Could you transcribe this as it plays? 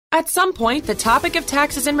At some point, the topic of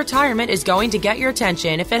taxes in retirement is going to get your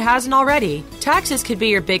attention if it hasn't already. Taxes could be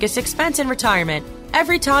your biggest expense in retirement.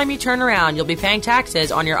 Every time you turn around, you'll be paying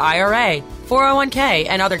taxes on your IRA, 401k,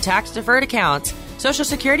 and other tax-deferred accounts, Social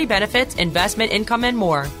Security benefits, investment income, and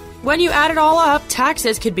more. When you add it all up,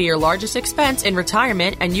 taxes could be your largest expense in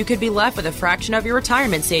retirement, and you could be left with a fraction of your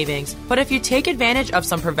retirement savings. But if you take advantage of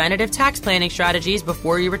some preventative tax planning strategies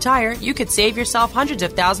before you retire, you could save yourself hundreds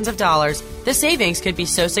of thousands of dollars. The savings could be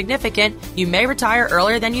so significant, you may retire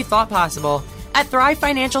earlier than you thought possible. At Thrive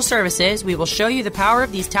Financial Services, we will show you the power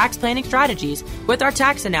of these tax planning strategies with our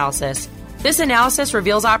tax analysis. This analysis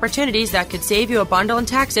reveals opportunities that could save you a bundle in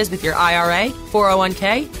taxes with your IRA,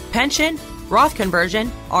 401k, pension, Roth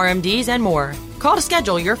conversion, RMDs, and more. Call to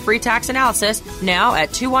schedule your free tax analysis now at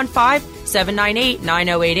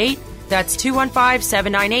 215-798-9088. That's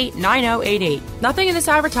 215-798-9088. Nothing in this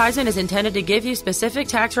advertisement is intended to give you specific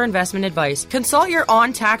tax or investment advice. Consult your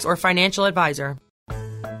tax or financial advisor.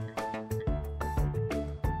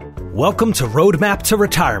 Welcome to Roadmap to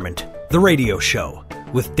Retirement, the radio show,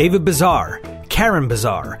 with David Bazaar, Karen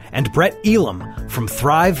Bazaar, and Brett Elam from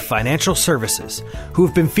Thrive Financial Services, who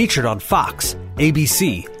have been featured on Fox,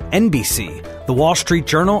 ABC, NBC, The Wall Street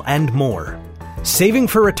Journal, and more. Saving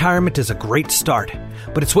for retirement is a great start,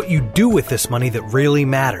 but it's what you do with this money that really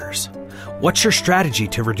matters. What's your strategy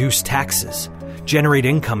to reduce taxes, generate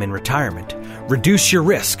income in retirement, reduce your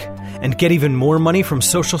risk, and get even more money from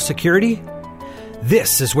Social Security?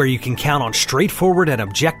 This is where you can count on straightforward and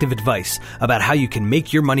objective advice about how you can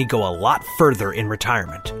make your money go a lot further in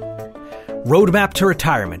retirement. Roadmap to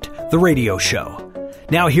Retirement, the radio show.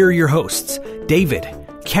 Now here are your hosts, David,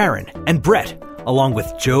 Karen, and Brett, along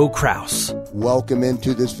with Joe Kraus. Welcome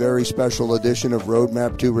into this very special edition of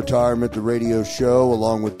Roadmap to Retirement, the radio show,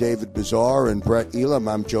 along with David Bazaar and Brett Elam.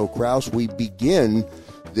 I'm Joe Kraus. We begin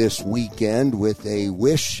this weekend with a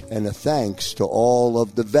wish and a thanks to all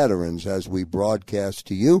of the veterans as we broadcast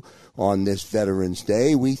to you on this Veterans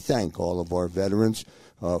Day. We thank all of our veterans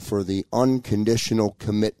for the unconditional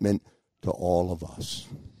commitment to all of us.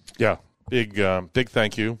 Yeah, big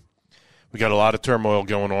thank you. We got a lot of turmoil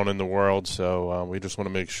going on in the world, so we just want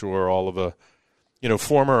to make sure all of the,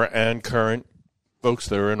 former and current folks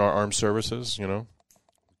that are in our armed services,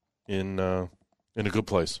 in a good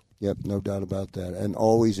place. Yep, no doubt about that. And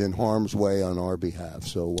always in harm's way on our behalf.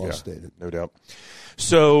 So well stated. No doubt.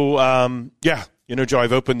 So, Joe,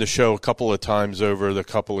 I've opened the show a couple of times over the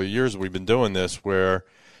couple of years we've been doing this where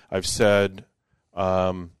I've said,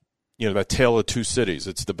 that tale of two cities.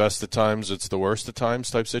 It's the best of times, it's the worst of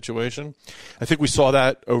times type situation. I think we saw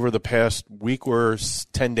that over the past week or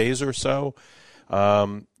 10 days or so.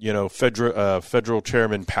 Federal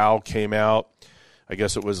Chairman Powell came out. I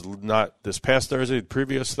guess it was not this past Thursday, the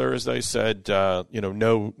previous Thursday, said,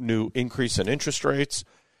 no new increase in interest rates.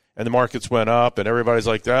 And the markets went up, and everybody's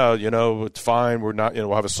like, it's fine. We're not,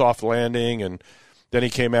 we'll have a soft landing. And then he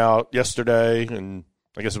came out yesterday, and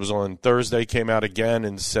I guess it was on Thursday, came out again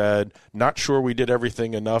and said, not sure we did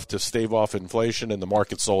everything enough to stave off inflation, and the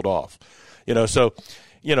market sold off.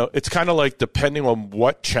 It's kind of like depending on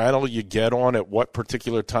what channel you get on at what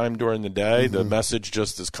particular time during the day, the message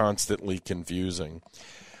just is constantly confusing.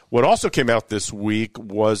 What also came out this week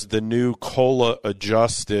was the new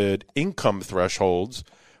COLA-adjusted income thresholds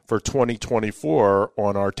for 2024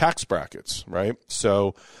 on our tax brackets, right?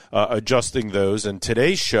 So adjusting those. And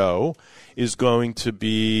today's show is going to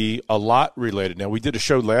be a lot related. Now, we did a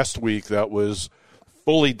show last week that was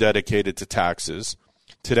fully dedicated to taxes.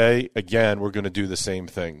 Today, again, we're going to do the same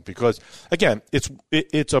thing because, again,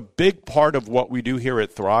 it's a big part of what we do here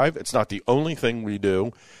at Thrive. It's not the only thing we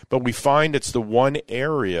do, but we find it's the one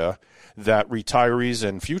area that retirees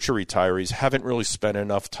and future retirees haven't really spent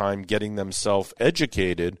enough time getting themselves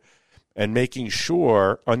educated and making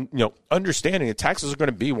sure, understanding that taxes are going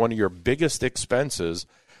to be one of your biggest expenses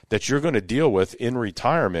that you're going to deal with in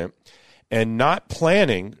retirement, and not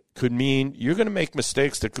planning could mean you're going to make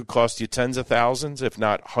mistakes that could cost you tens of thousands, if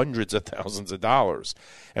not hundreds of thousands of dollars.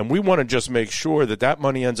 And we want to just make sure that that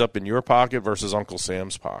money ends up in your pocket versus Uncle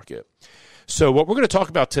Sam's pocket. So what we're going to talk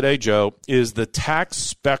about today, Joe, is the tax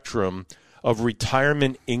spectrum of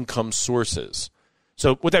retirement income sources.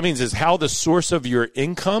 So what that means is how the source of your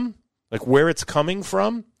income, like where it's coming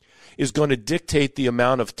from, is going to dictate the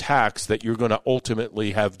amount of tax that you're going to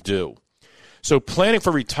ultimately have due. So planning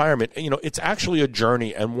for retirement, it's actually a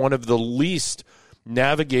journey, and one of the least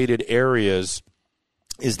navigated areas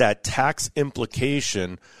is that tax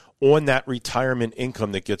implication on that retirement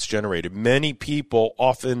income that gets generated. Many people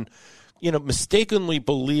often, mistakenly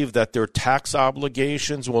believe that their tax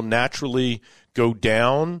obligations will naturally go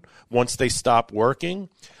down once they stop working.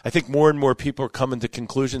 I think more and more people are coming to the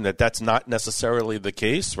conclusion that that's not necessarily the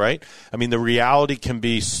case, right? I mean, the reality can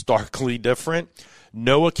be starkly different.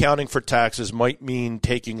 No accounting for taxes might mean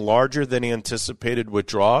taking larger than anticipated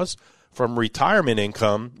withdrawals from retirement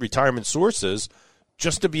income, retirement sources,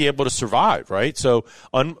 just to be able to survive, right? So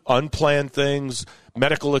unplanned things,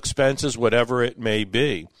 medical expenses, whatever it may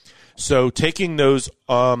be. So taking those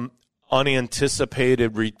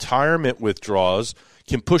unanticipated retirement withdrawals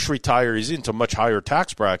can push retirees into much higher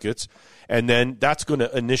tax brackets, and then that's going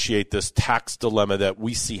to initiate this tax dilemma that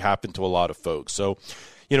we see happen to a lot of folks. So,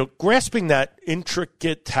 grasping that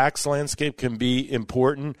intricate tax landscape can be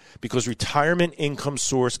important because retirement income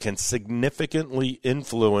source can significantly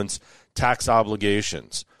influence tax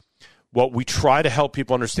obligations. What we try to help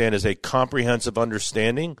people understand is a comprehensive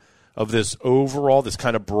understanding of this overall, this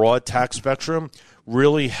kind of broad tax spectrum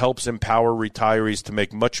really helps empower retirees to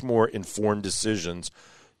make much more informed decisions.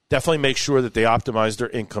 Definitely make sure that they optimize their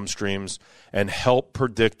income streams and help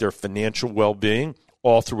predict their financial well-being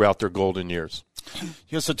all throughout their golden years.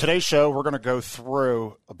 Yeah, so today's show, we're going to go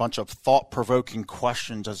through a bunch of thought-provoking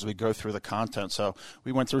questions as we go through the content. So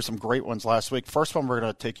we went through some great ones last week. First one we're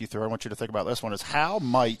going to take you through, I want you to think about this one, is how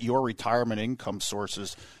might your retirement income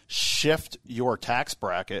sources shift your tax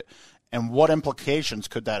bracket, and what implications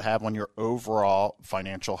could that have on your overall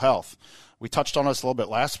financial health? We touched on this a little bit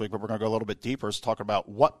last week, but we're going to go a little bit deeper to talk about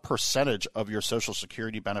what percentage of your Social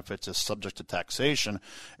Security benefits is subject to taxation,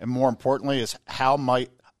 and more importantly is how might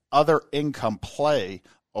other income play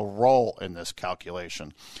a role in this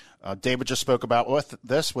calculation. David just spoke about with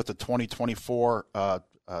the 2024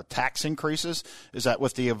 tax increases, is that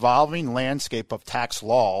with the evolving landscape of tax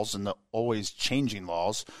laws and the always changing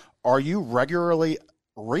laws, are you regularly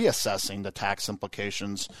reassessing the tax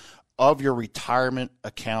implications of your retirement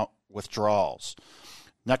account withdrawals?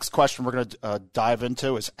 Next question we're going to dive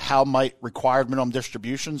into is how might required minimum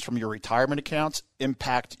distributions from your retirement accounts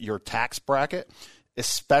impact your tax bracket,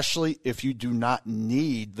 especially if you do not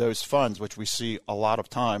need those funds, which we see a lot of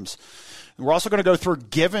times. And we're also going to go through,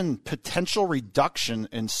 given potential reduction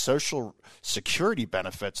in Social Security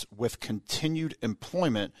benefits with continued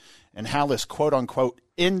employment, and how this quote-unquote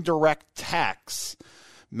indirect tax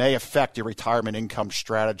may affect your retirement income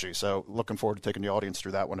strategy. So looking forward to taking the audience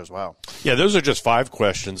through that one as well. Yeah, those are just 5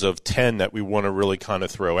 questions of 10 that we want to really kind of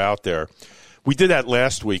throw out there. We did that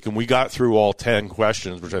last week, and we got through all 10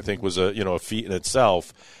 questions, which I think was a feat in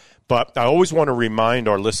itself. But I always want to remind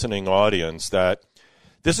our listening audience that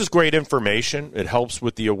this is great information. It helps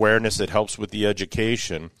with the awareness. It helps with the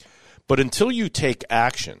education. But until you take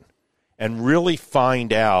action and really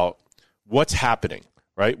find out what's happening,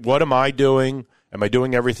 right? What am I doing? Am I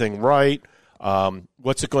doing everything right?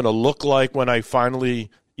 What's it going to look like when I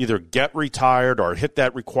finally either get retired or hit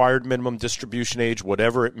that required minimum distribution age,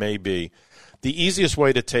 whatever it may be? The easiest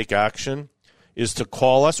way to take action is to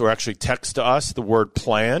call us or actually text to us the word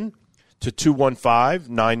PLAN to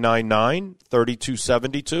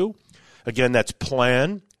 215-999-3272. Again, that's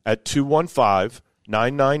PLAN at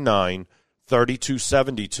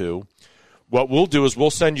 215-999-3272. What we'll do is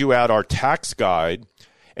we'll send you out our tax guide,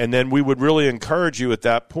 and then we would really encourage you at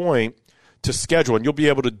that point to schedule, and you'll be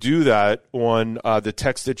able to do that on the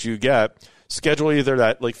text that you get. Schedule either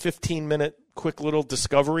that 15-minute quick little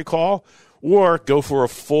discovery call, or go for a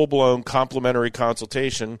full-blown complimentary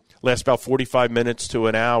consultation. Lasts about 45 minutes to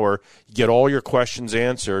an hour. You get all your questions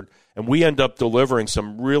answered, and we end up delivering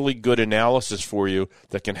some really good analysis for you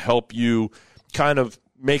that can help you kind of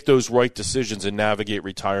make those right decisions and navigate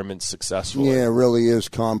retirement successfully. Yeah, it really is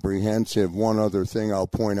comprehensive. One other thing I'll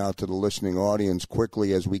point out to the listening audience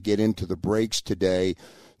quickly as we get into the breaks today,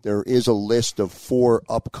 there is a list of 4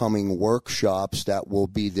 upcoming workshops that will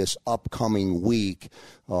be this upcoming week.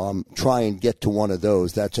 Try and get to one of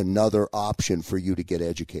those. That's another option for you to get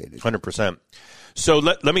educated. 100%. So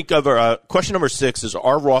let me cover question number 6 is,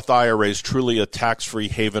 are Roth IRAs truly a tax-free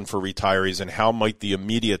haven for retirees, and how might the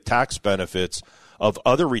immediate tax benefits of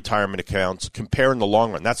other retirement accounts compare in the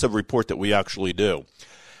long run? That's a report that we actually do.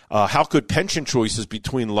 How could pension choices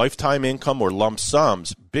between lifetime income or lump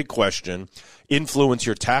sums, big question, influence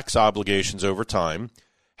your tax obligations over time?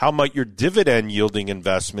 How might your dividend-yielding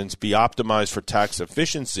investments be optimized for tax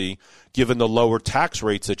efficiency given the lower tax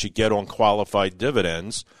rates that you get on qualified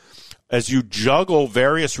dividends? As you juggle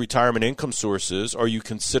various retirement income sources, are you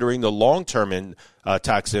considering the long-term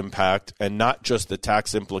tax impact and not just the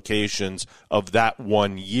tax implications of that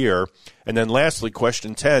 1 year? And then lastly,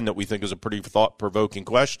 question 10 that we think is a pretty thought-provoking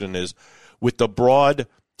question is, with the broad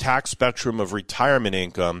tax spectrum of retirement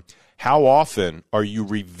income, How often are you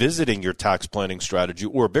revisiting your tax planning strategy?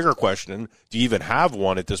 Or a bigger question, do you even have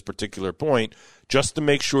one at this particular point, just to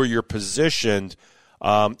make sure you're positioned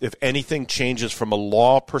if anything changes from a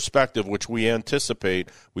law perspective, which we anticipate,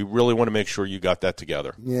 we really want to make sure you got that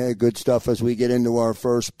together. Yeah, good stuff. As we get into our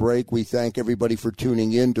first break, we thank everybody for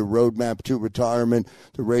tuning in to Roadmap to Retirement,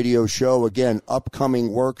 the radio show. Again,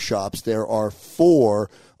 upcoming workshops. There are 4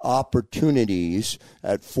 opportunities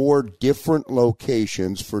at 4 different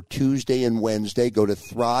locations for Tuesday and Wednesday. Go to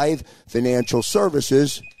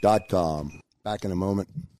thrivefinancialservices.com. Back in a moment.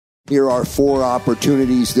 Here are 4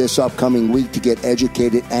 opportunities this upcoming week to get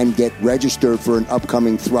educated and get registered for an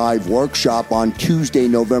upcoming Thrive workshop on Tuesday,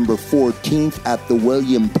 November 14th at the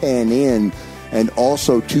William Penn Inn, and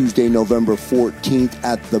also Tuesday, November 14th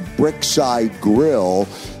at the Brickside Grill.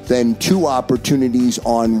 Then 2 opportunities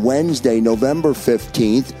on Wednesday, November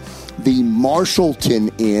 15th, the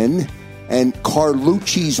Marshallton Inn and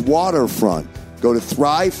Carlucci's Waterfront. Go to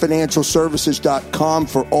thrivefinancialservices.com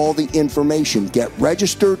for all the information. Get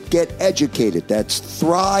registered, get educated. That's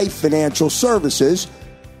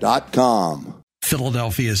thrivefinancialservices.com.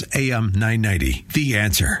 Philadelphia's AM 990, The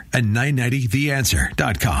Answer, and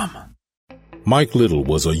 990theanswer.com. Mike Little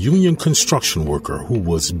was a union construction worker who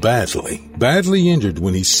was badly injured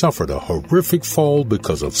when he suffered a horrific fall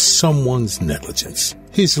because of someone's negligence.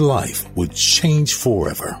 His life would change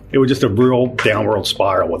forever. It was just a real downward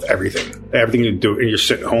spiral with everything. Everything you do, and you're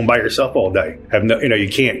sitting home by yourself all day. You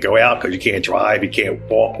can't go out because you can't drive, you can't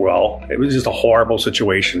walk well. It was just a horrible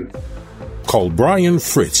situation. Call Brian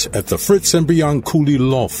Fritz at the Fritz & Beyond Cooley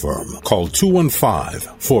Law Firm. Call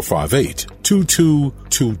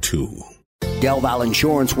 215-458-2222. Del Val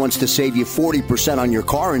Insurance wants to save you 40% on your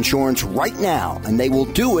car insurance right now, and they will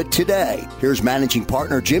do it today. Here's managing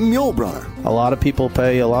partner Jim Muehlbrunner. A lot of people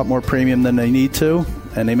pay a lot more premium than they need to,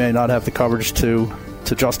 and they may not have the coverage to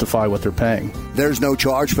justify what they're paying. There's no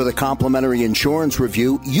charge for the complimentary insurance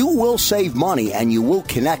review. You will save money, and you will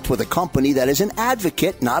connect with a company that is an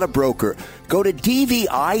advocate, not a broker. Go to dvigi.com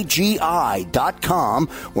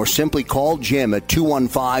or simply call Jim at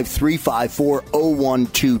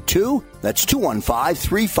 215-354-0122. That's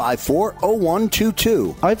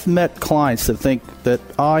 215-354-0122. I've met clients that think that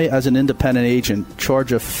I, as an independent agent,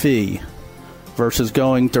 charge a fee versus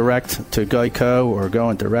going direct to Geico or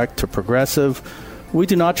going direct to Progressive. We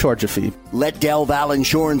do not charge a fee. Let Del Val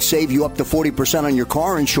Insurance save you up to 40% on your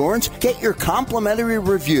car insurance. Get your complimentary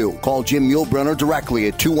review. Call Jim Muehlbrunner directly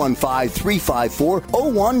at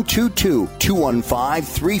 215-354-0122.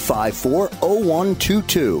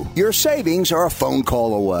 215-354-0122. Your savings are a phone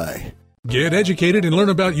call away. Get educated and learn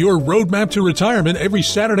about your roadmap to retirement every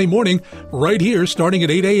Saturday morning right here starting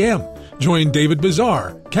at 8 a.m. Join David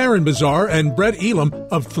Bazaar, Karen Bazaar, and Brett Elam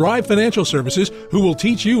of Thrive Financial Services, who will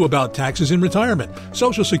teach you about taxes in retirement,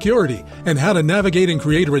 Social Security, and how to navigate and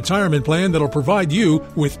create a retirement plan that'll provide you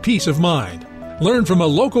with peace of mind. Learn from a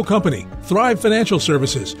local company, Thrive Financial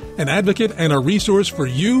Services, an advocate and a resource for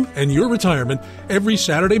you and your retirement every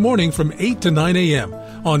Saturday morning from 8 to 9 a.m.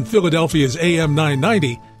 on Philadelphia's AM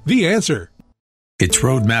 990, The Answer. It's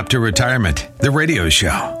Roadmap to Retirement, the radio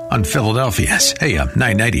show on Philadelphia's AM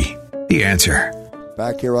 990, The Answer.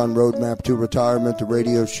 Back here on Roadmap to Retirement, the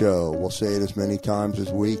radio show. We'll say it as many times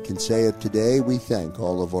as we can say it today. We thank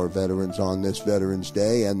all of our veterans on this Veterans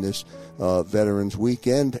Day and this Veterans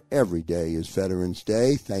Weekend. Every day is Veterans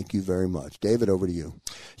Day. Thank you very much. David, over to you.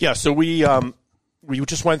 Yeah, so we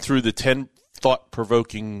just went through the 10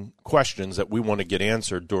 thought-provoking questions that we want to get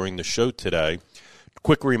answered during the show today.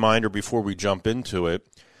 Quick reminder before we jump into it,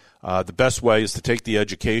 the best way is to take the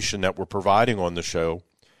education that we're providing on the show,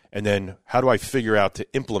 and then how do I figure out to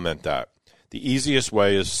implement that? The easiest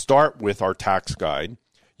way is start with our tax guide.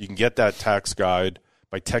 You can get that tax guide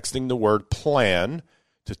by texting the word PLAN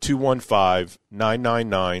to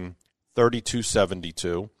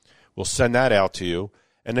 215-999-3272. We'll send that out to you.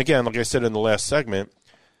 And again, like I said in the last segment,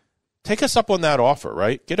 take us up on that offer,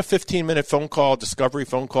 right? Get a 15-minute phone call, discovery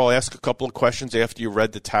phone call, ask a couple of questions after you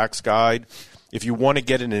read the tax guide. If you want to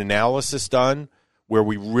get an analysis done where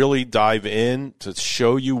we really dive in to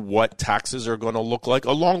show you what taxes are going to look like,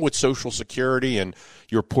 along with Social Security and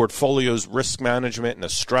your portfolio's risk management and a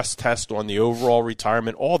stress test on the overall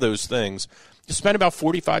retirement, all those things, you spend about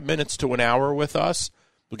 45 minutes to an hour with us.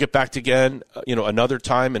 We'll get back again, another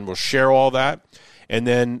time, and we'll share all that. And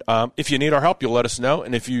then if you need our help, you'll let us know.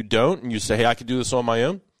 And if you don't and you say, hey, I can do this on my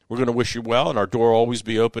own, we're going to wish you well, and our door will always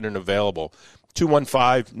be open and available.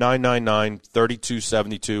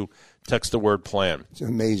 215-999-3272. Text the word PLAN. It's an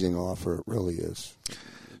amazing offer. It really is.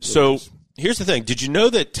 Here's the thing. Did you know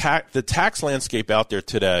that the tax landscape out there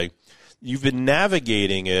today, you've been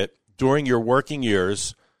navigating it during your working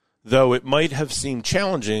years though it might have seemed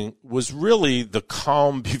challenging, was really the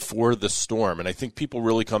calm before the storm. And I think people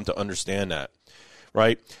really come to understand that,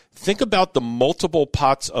 right? Think about the multiple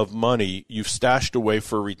pots of money you've stashed away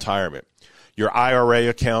for retirement. Your IRA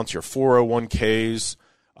accounts, your 401ks,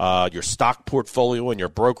 your stock portfolio and your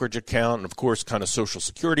brokerage account, and, of course, kind of Social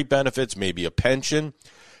Security benefits, maybe a pension.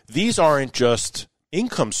 These aren't just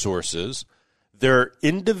income sources. They're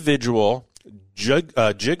individual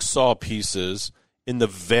jigsaw pieces in the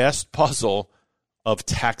vast puzzle of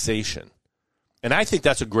taxation. And I think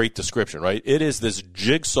that's a great description, right? It is this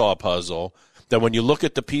jigsaw puzzle that when you look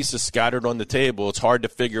at the pieces scattered on the table, it's hard to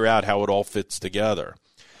figure out how it all fits together.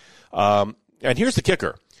 And here's the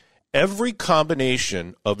kicker. Every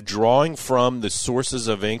combination of drawing from the sources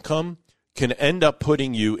of income can end up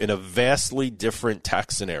putting you in a vastly different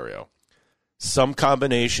tax scenario. Some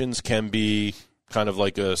combinations can be kind of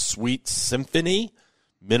like a sweet symphony,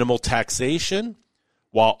 minimal taxation,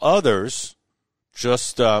 while others,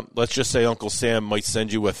 let's just say Uncle Sam might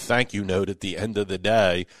send you a thank you note at the end of the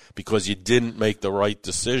day because you didn't make the right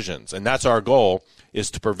decisions. And that's our goal,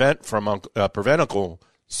 is to prevent Uncle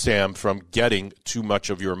Sam from getting too much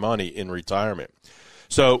of your money in retirement.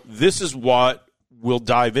 So this is what we'll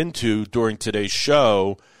dive into during today's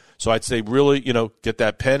show. So I'd say really, get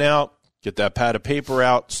that pen out, get that pad of paper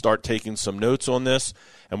out, start taking some notes on this.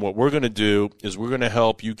 And what we're going to do is we're going to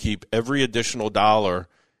help you keep every additional dollar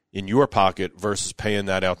in your pocket versus paying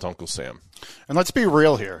that out to Uncle Sam. And let's be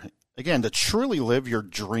real here. Again, to truly live your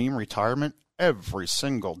dream retirement, every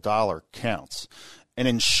single dollar counts. And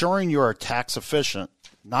ensuring you are tax efficient,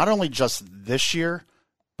 not only just this year,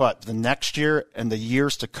 but the next year and the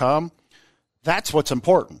years to come, that's what's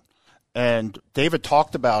important. And David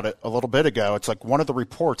talked about it a little bit ago. It's like one of the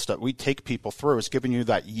reports that we take people through is giving you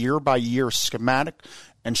that year-by-year schematic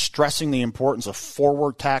and stressing the importance of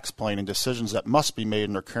forward tax planning decisions that must be made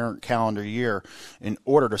in their current calendar year in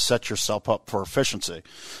order to set yourself up for efficiency.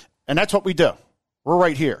 And that's what we do. We're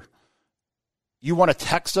right here. You want to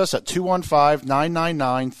text us at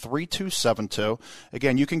 215-999-3272.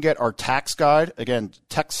 Again, you can get our tax guide. Again,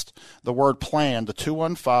 text the word plan to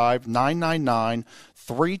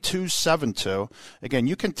 215-999-3272. Again,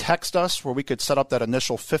 you can text us where we could set up that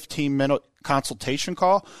initial 15-minute consultation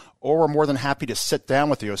call, or we're more than happy to sit down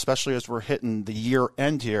with you, especially as we're hitting the year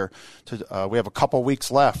end here. We have a couple weeks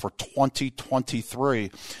left for 2023.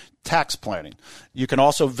 Tax planning. You can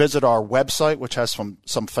also visit our website, which has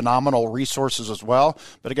some phenomenal resources as well.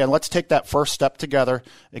 But again, let's take that first step together.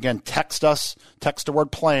 Again, text us, text the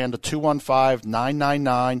word plan to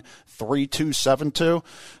 215-999-3272.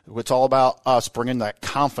 It's all about us bringing that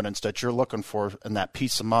confidence that you're looking for and that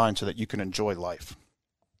peace of mind so that you can enjoy life.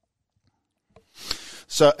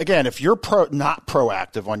 So again, if you're not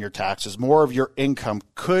proactive on your taxes, more of your income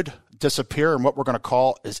could disappear, and what we're going to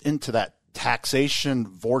call is into that taxation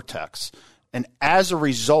vortex. And as a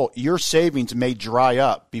result, your savings may dry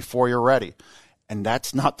up before you're ready. And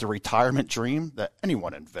that's not the retirement dream that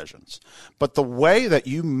anyone envisions. But the way that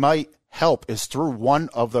you might help is through one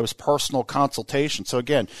of those personal consultations. So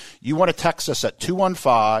again, you want to text us at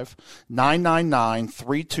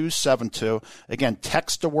 215-999-3272. Again,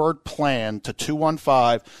 text the word plan to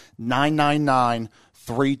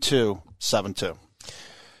 215-999-3272.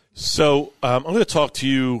 So I'm going to talk to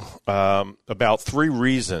you about three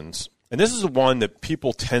reasons. And this is the one that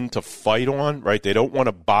people tend to fight on, right? They don't want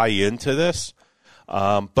to buy into this.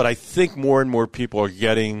 But I think more and more people are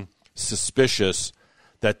getting suspicious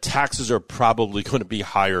that taxes are probably going to be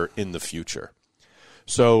higher in the future.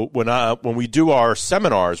 So when we do our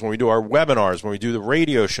seminars, when we do our webinars, when we do the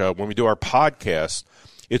radio show, when we do our podcast,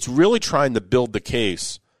 it's really trying to build the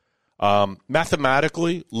case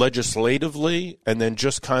mathematically, legislatively, and then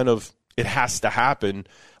just kind of it has to happen.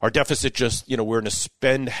 Our deficit we're in a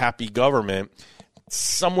spend-happy government.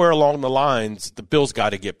 Somewhere along the lines, the bills got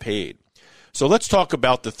to get paid. So let's talk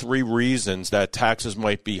about the three reasons that taxes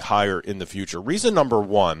might be higher in the future. Reason number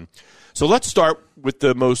one, so let's start with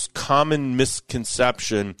the most common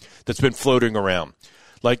misconception that's been floating around.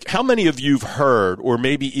 Like, how many of you have heard or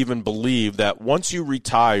maybe even believe that once you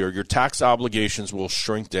retire, your tax obligations will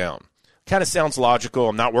shrink down? Kind of sounds logical.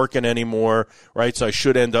 I'm not working anymore, right? So I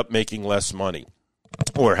should end up making less money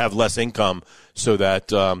or have less income so that,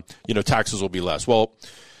 taxes will be less. Well,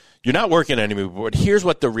 you're not working anymore, but here's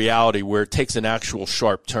what the reality where it takes an actual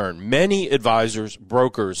sharp turn. Many advisors,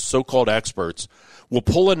 brokers, so-called experts will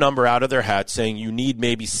pull a number out of their hat saying you need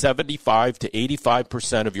maybe 75 to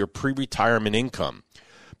 85% of your pre-retirement income.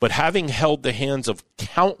 But having held the hands of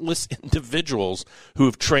countless individuals who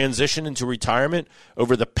have transitioned into retirement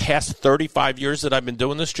over the past 35 years that I've been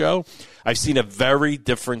doing this, Joe, I've seen a very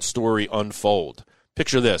different story unfold.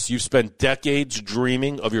 Picture this. You've spent decades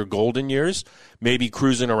dreaming of your golden years, maybe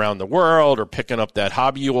cruising around the world or picking up that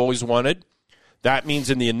hobby you always wanted. That means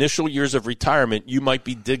in the initial years of retirement, you might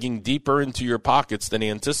be digging deeper into your pockets than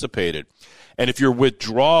anticipated. And if your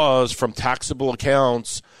withdrawals from taxable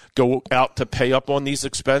accounts go out to pay up on these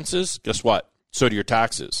expenses, guess what? So do your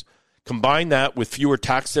taxes. Combine that with fewer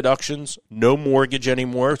tax deductions, no mortgage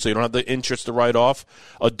anymore, so you don't have the interest to write off.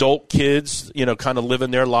 Adult kids, kind of living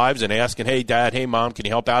their lives and asking, hey, Dad, hey, Mom, can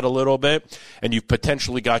you help out a little bit? And you've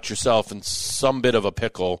potentially got yourself in some bit of a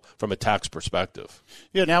pickle from a tax perspective.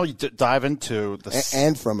 Yeah, now you dive into the...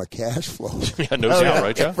 And from a cash flow. Yeah, no doubt,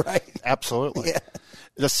 right, Jeff? Right. Absolutely. Yeah.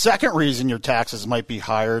 The second reason your taxes might be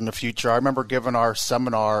higher in the future, I remember giving our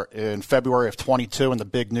seminar in February of 22, and the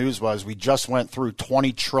big news was we just went through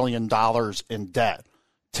 $20 trillion in debt.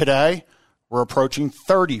 Today, we're approaching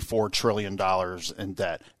 $34 trillion in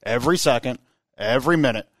debt. Every second, every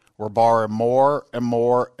minute, we're borrowing more and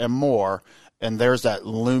more and more, and there's that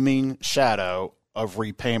looming shadow of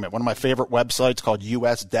repayment. One of my favorite websites called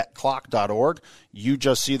usdebtclock.org. You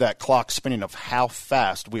just see that clock spinning of how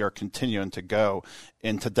fast we are continuing to go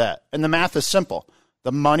into debt. And the math is simple.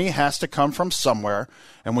 The money has to come from somewhere,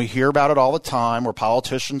 and we hear about it all the time where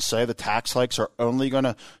politicians say the tax hikes are only going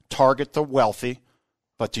to target the wealthy.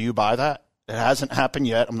 But do you buy that? It hasn't happened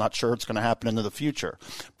yet. I'm not sure it's going to happen into the future.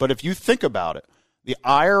 But if you think about it, the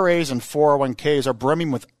IRAs and 401ks are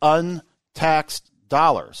brimming with untaxed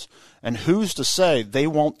dollars. And who's to say they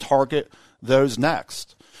won't target those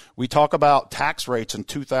next? We talk about tax rates in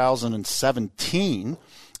 2017.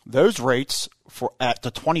 Those rates for at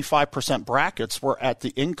the 25% brackets were at the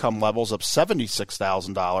income levels of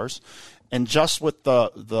 $76,000. And just with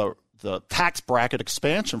the tax bracket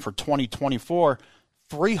expansion for 2024,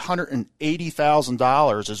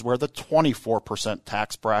 $380,000 is where the 24%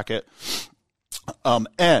 tax bracket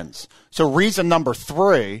ends. So reason number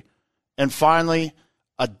 3, and finally,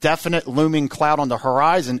 a definite looming cloud on the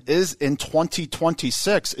horizon is in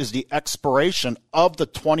 2026 is the expiration of the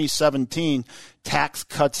 2017 Tax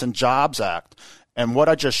Cuts and Jobs Act. And what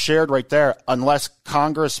I just shared right there, unless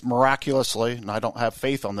Congress miraculously, and I don't have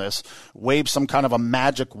faith on this, waves some kind of a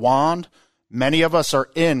magic wand, many of us are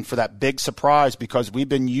in for that big surprise because we've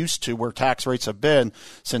been used to where tax rates have been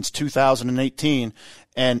since 2018.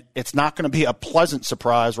 And it's not going to be a pleasant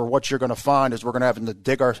surprise where what you're going to find is we're going to have to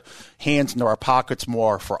dig our hands into our pockets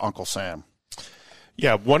more for Uncle Sam.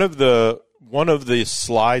 Yeah, one of the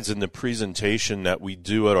slides in the presentation that we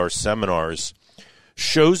do at our seminars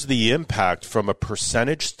shows the impact from a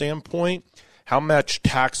percentage standpoint, how much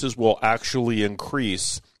taxes will actually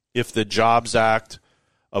increase if the Jobs Act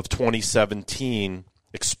of 2017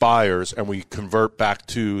 expires and we convert back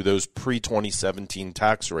to those pre-2017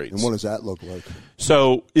 tax rates. And what does that look like?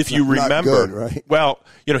 So if you remember, not good, right? Well,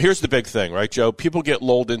 here's the big thing, right, Joe? People get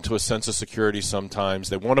lulled into a sense of security sometimes.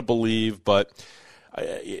 They want to believe, but,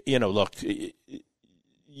 look, the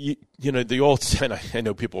old saying, I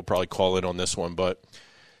know people will probably call in on this one, but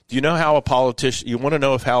do you know how a politician, you want to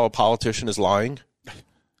know how a politician is lying?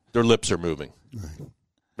 Their lips are moving,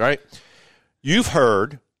 right? You've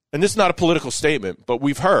heard, and this is not a political statement, but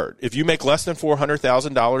we've heard, if you make less than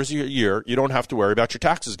 $400,000 a year, you don't have to worry about your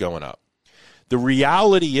taxes going up. The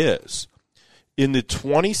reality is, in the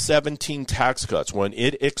 2017 tax cuts, when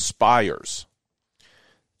it expires,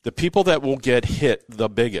 the people that will get hit the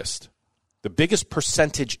biggest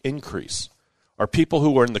percentage increase are people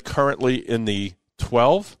who are currently in the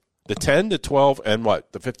 12, the 10, the 12, and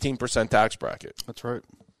the 15% tax bracket. That's right.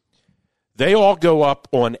 They all go up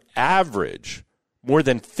on average more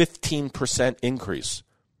than 15% increase.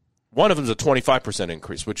 One of them is a 25%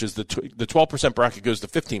 increase, which is the 12% bracket goes to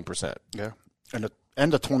 15%. Yeah, and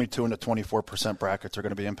the 22 and the 24% brackets are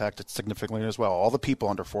going to be impacted significantly as well. All the people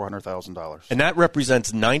under $400,000. And that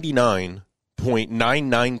represents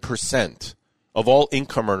 99.99% of all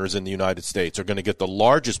income earners in the United States are going to get the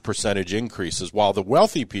largest percentage increases, while the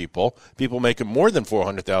wealthy people making more than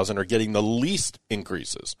 $400,000, are getting the least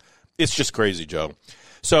increases. It's just crazy, Joe.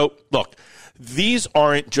 So, look, these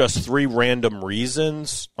aren't just 3 random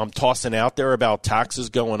reasons I'm tossing out there about taxes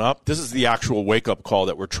going up. This is the actual wake-up call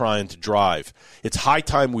that we're trying to drive. It's high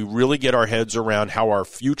time we really get our heads around how our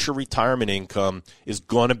future retirement income is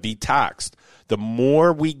going to be taxed. The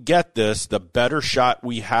more we get this, the better shot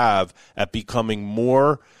we have at becoming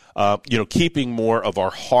more, keeping more of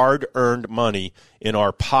our hard-earned money in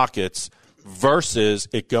our pockets versus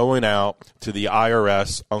it going out to the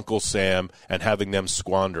IRS, Uncle Sam, and having them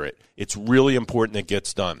squander it. It's really important it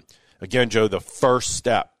gets done. Again, Joe, the first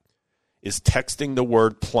step is texting the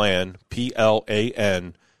word PLAN,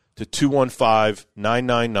 P-L-A-N, to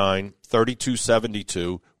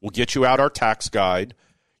 215-999-3272. We'll get you out our tax guide.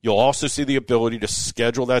 You'll also see the ability to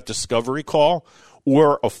schedule that discovery call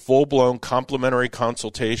or a full-blown complimentary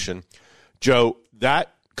consultation. Joe,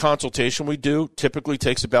 that consultation we do typically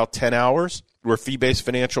takes about 10 hours. We're fee-based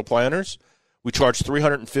financial planners. We charge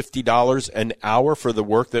 $350 an hour for the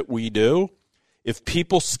work that we do. If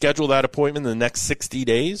people schedule that appointment in the next 60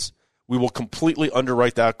 days, we will completely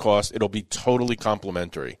underwrite that cost. It'll be totally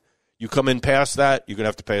complimentary. You come in past that, you're going to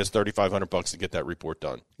have to pay us $3,500 to get that report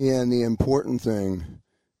done. Yeah, and the important thing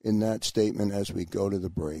in that statement as we go to the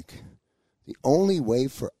break, the only way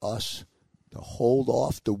for us to hold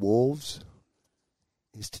off the wolves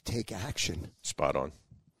is to take action. Spot on.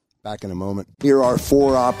 Back in a moment. Here are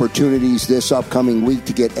 4 opportunities this upcoming week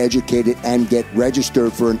to get educated and get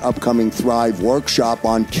registered for an upcoming Thrive workshop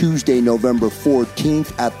on Tuesday, November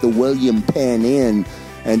 14th at the William Penn Inn,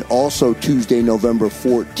 and also Tuesday, November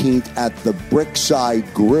 14th at the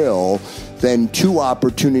Brickside Grill. Then 2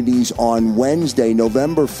 opportunities on Wednesday,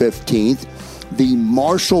 November 15th, the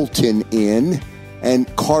Marshallton Inn and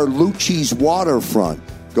Carlucci's Waterfront.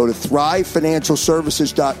 Go to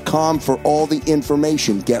thrivefinancialservices.com for all the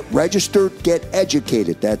information. Get registered, get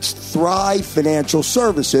educated. That's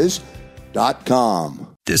thrivefinancialservices.com.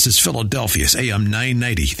 This is Philadelphia's AM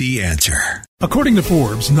 990, The Answer. According to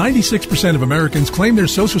Forbes, 96% of Americans claim their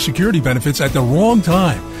Social Security benefits at the wrong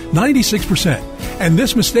time. 96%. And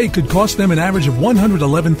this mistake could cost them an average of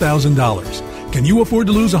 $111,000. Can you afford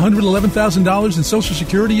to lose $111,000 in Social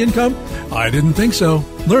Security income? I didn't think so.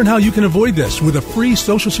 Learn how you can avoid this with a free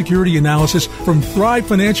Social Security analysis from Thrive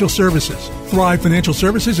Financial Services. Thrive Financial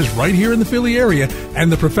Services is right here in the Philly area, and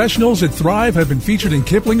the professionals at Thrive have been featured in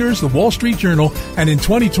Kiplinger's, The Wall Street Journal, and in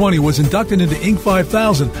 2020 was inducted into Inc.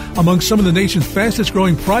 5000 among some of the nation's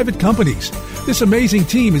fastest-growing private companies. This amazing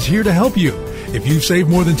team is here to help you. If you've saved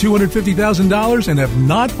more than $250,000 and have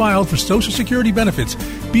not filed for Social Security benefits,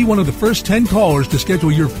 be one of the first 10 callers to schedule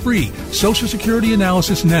your free Social Security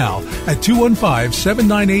analysis now at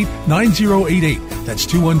 215-798-9088. That's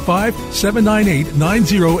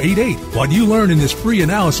 215-798-9088. What you learn in this free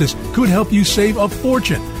analysis could help you save a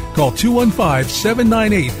fortune. Call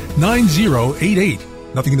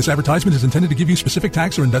 215-798-9088. Nothing in this advertisement is intended to give you specific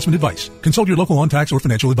tax or investment advice. Consult your local on-tax or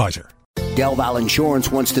financial advisor. Del Val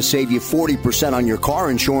Insurance wants to save you 40% on your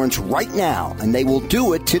car insurance right now, and they will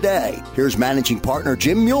do it today. Here's managing partner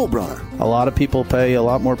Jim Muehlbrunner. A lot of people pay a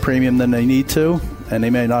lot more premium than they need to, and they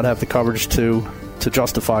may not have the coverage to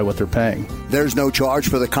justify what they're paying. There's no charge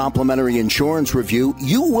for the complimentary insurance review.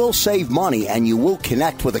 You will save money, and you will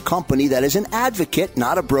connect with a company that is an advocate,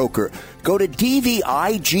 not a broker. Go to dvigi.com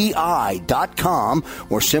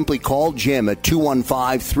or simply call Jim at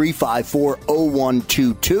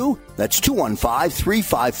 215-354-0122. That's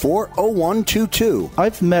 215-354-0122.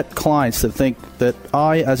 I've met clients that think that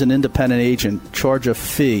I, as an independent agent, charge a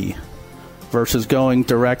fee versus going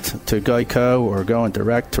direct to Geico or going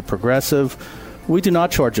direct to Progressive. We do not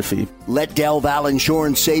charge a fee. Let Del Val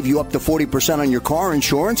Insurance save you up to 40% on your car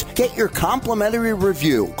insurance. Get your complimentary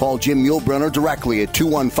review. Call Jim Muehlbrunner directly at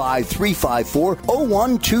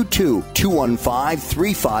 215-354-0122.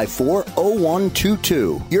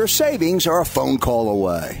 215-354-0122. Your savings are a phone call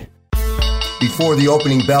away. Before the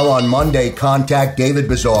opening bell on Monday, contact David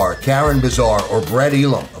Bazaar, Karen Bazaar, or Brett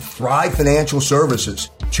Elam of Thrive Financial Services.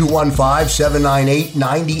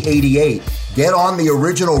 215-798-9088. Get on the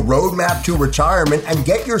original Roadmap to Retirement and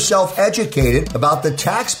get yourself educated about the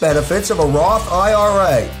tax benefits of a Roth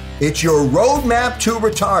IRA. It's your Roadmap to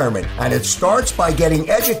Retirement, and it starts by getting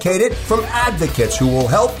educated from advocates who will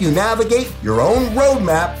help you navigate your own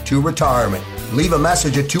Roadmap to Retirement. Leave a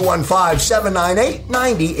message at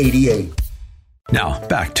 215-798-9088. Now,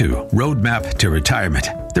 back to Roadmap to Retirement,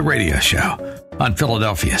 the radio show on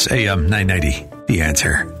Philadelphia's AM 990, The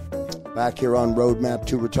Answer. Back here on Roadmap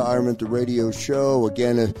to Retirement, the radio show.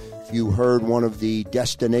 Again, if you heard one of the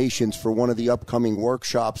destinations for one of the upcoming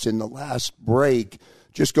workshops in the last break,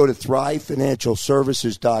 just go to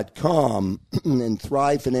thrivefinancialservices.com and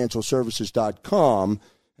thrivefinancialservices.com,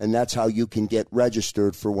 and that's how you can get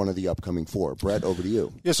registered for one of the upcoming 4. Brett, over to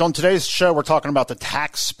you. Yes, on today's show, we're talking about the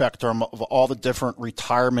tax spectrum of all the different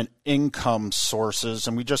retirement income sources,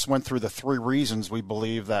 and we just went through the 3 reasons we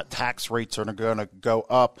believe that tax rates are going to go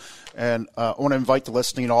up. And I want to invite the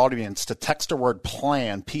listening audience to text the word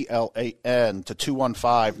PLAN, P-L-A-N, to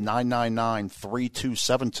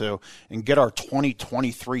 215-999-3272 and get our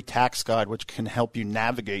 2023 tax guide, which can help you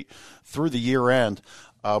navigate through the year end.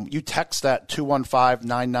 You text that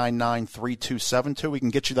 215-999-3272. We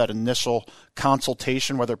can get you that initial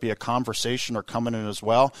consultation, whether it be a conversation or coming in as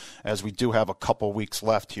well, as we do have a couple weeks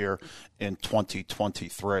left here in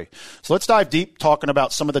 2023. So let's dive deep talking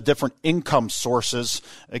about some of the different income sources.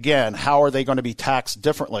 Again, how are they going to be taxed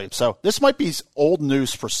differently? So this might be old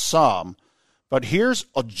news for some, but here's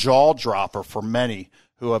a jaw dropper for many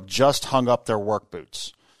who have just hung up their work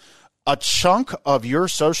boots. A chunk of your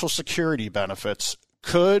Social Security benefits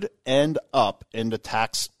could end up in the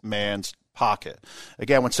tax man's pocket.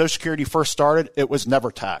 Again, when Social Security first started, it was never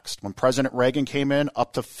taxed. When President Reagan came in,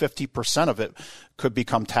 up to 50% of it could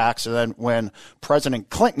become taxed. And then when President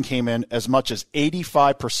Clinton came in, as much as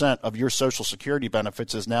 85% of your Social Security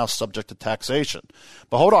benefits is now subject to taxation.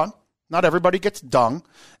 But hold on, not everybody gets dung.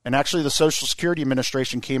 And actually, the Social Security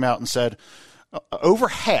Administration came out and said over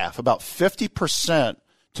half, about 50%,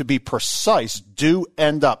 to be precise, do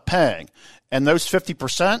end up paying. And those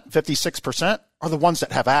 50%, 56% are the ones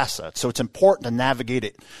that have assets. So it's important to navigate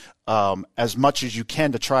it as much as you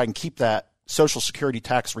can to try and keep that Social Security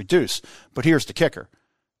tax reduced. But here's the kicker.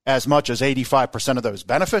 As much as 85% of those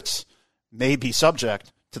benefits may be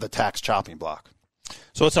subject to the tax chopping block.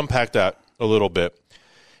 So let's unpack that a little bit.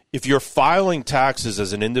 If you're filing taxes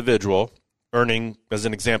as an individual, earning, as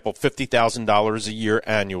an example, $50,000 a year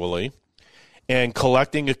annually, and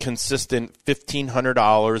collecting a consistent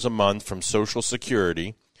 $1,500 a month from Social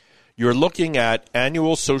Security, you're looking at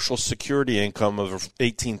annual Social Security income of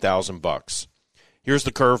 $18,000. Here's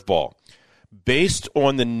the curveball. Based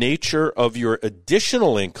on the nature of your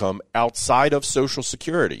additional income outside of Social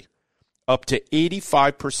Security, up to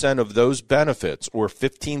 85% of those benefits, or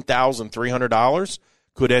 $15,300,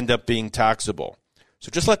 could end up being taxable.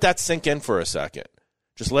 So just let that sink in for a second.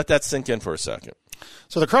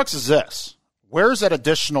 So the crux is this. Where's that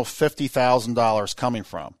additional $50,000 coming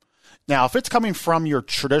from? Now, if it's coming from your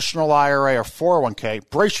traditional IRA or 401k,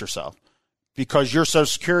 brace yourself, because your Social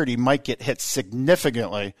Security might get hit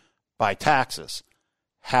significantly by taxes.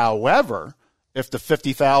 However, if the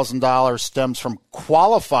 $50,000 stems from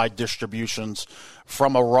qualified distributions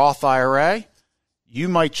from a Roth IRA, you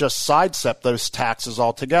might just sidestep those taxes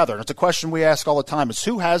altogether. And it's a question we ask all the time, is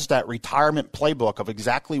who has that retirement playbook of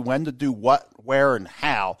exactly when to do what, where, and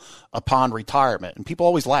how upon retirement? And people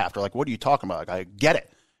always laugh. They're like, what are you talking about? I get it.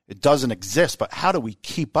 It doesn't exist, but how do we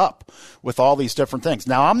keep up with all these different things?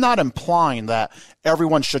 Now, I'm not implying that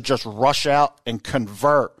everyone should just rush out and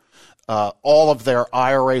convert all of their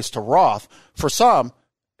IRAs to Roth. For some,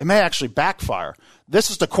 it may actually backfire. This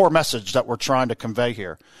is the core message that we're trying to convey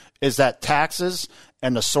here, is that taxes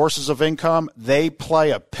and the sources of income, they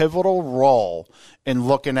play a pivotal role in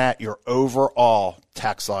looking at your overall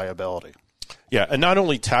tax liability. Yeah, and not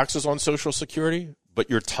only taxes on Social Security, but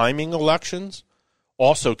your timing elections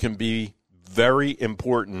also can be very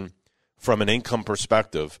important from an income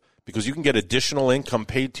perspective, because you can get additional income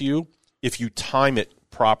paid to you if you time it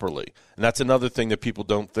properly. And that's another thing that people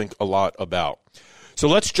don't think a lot about. So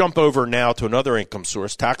let's jump over now to another income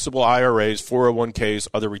source, taxable IRAs, 401ks,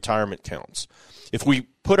 other retirement accounts. If we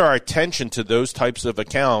put our attention to those types of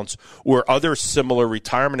accounts or other similar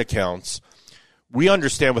retirement accounts, we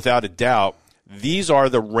understand without a doubt these are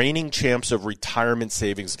the reigning champs of retirement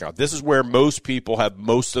savings account. This is where most people have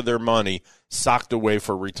most of their money socked away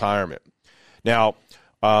for retirement. Now,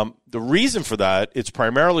 the reason for that, it's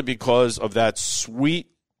primarily because of that sweet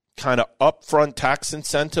kind of upfront tax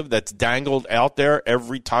incentive that's dangled out there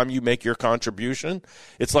every time you make your contribution.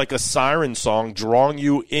 It's like a siren song drawing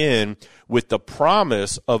you in with the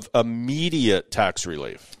promise of immediate tax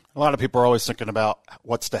relief. A lot of people are always thinking about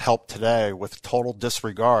what's to help today with total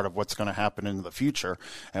disregard of what's going to happen in the future.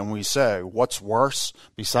 And we say, what's worse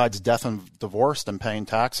besides death and divorce than paying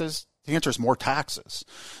taxes? The answer is more taxes.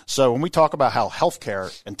 So when we talk about how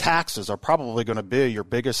healthcare and taxes are probably going to be your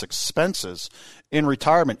biggest expenses in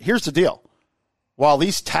retirement, here's the deal. While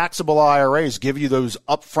these taxable IRAs give you those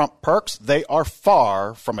upfront perks, they are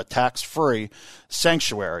far from a tax-free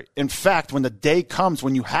sanctuary. In fact, when the day comes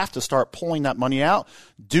when you have to start pulling that money out,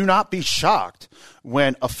 do not be shocked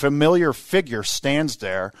when a familiar figure stands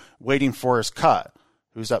there waiting for his cut.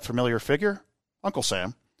 Who's that familiar figure? Uncle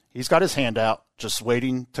Sam. He's got his hand out just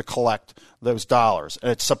waiting to collect those dollars.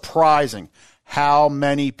 And it's surprising how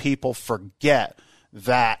many people forget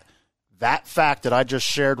that fact that I just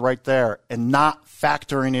shared right there and not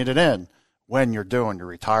factoring it in when you're doing your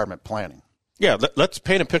retirement planning. Yeah, let's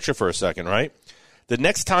paint a picture for a second, right? The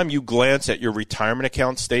next time you glance at your retirement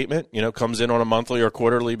account statement, comes in on a monthly or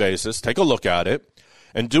quarterly basis, take a look at it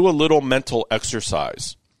and do a little mental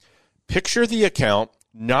exercise. Picture the account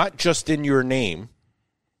not just in your name,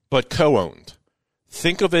 but co-owned.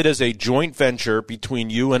 Think of it as a joint venture between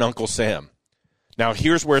you and Uncle Sam. Now,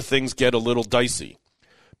 here's where things get a little dicey.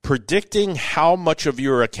 Predicting how much of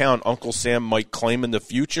your account Uncle Sam might claim in the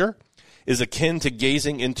future is akin to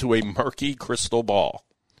gazing into a murky crystal ball.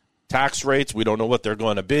 Tax rates, we don't know what they're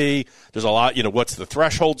going to be. There's a lot, what's the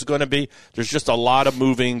threshold's going to be? There's just a lot of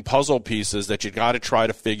moving puzzle pieces that you got to try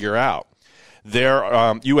to figure out.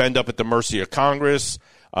 You end up at the mercy of Congress,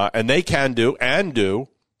 and they can do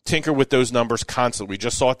tinker with those numbers constantly. We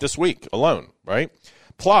just saw it this week alone, right?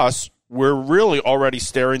 Plus, we're really already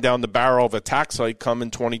staring down the barrel of a tax hike come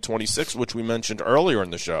in 2026, which we mentioned earlier in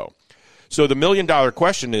the show. So the million-dollar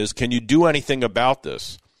question is, can you do anything about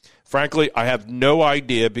this? Frankly, I have no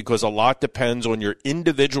idea because a lot depends on your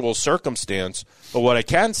individual circumstance. But what I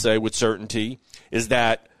can say with certainty is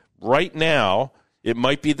that right now it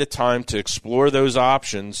might be the time to explore those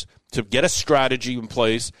options, to get a strategy in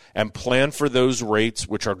place and plan for those rates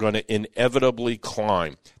which are going to inevitably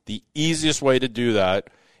climb. The easiest way to do that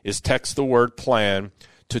is text the word plan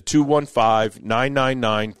to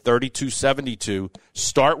 215-999-3272.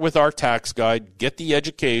 Start with our tax guide, get the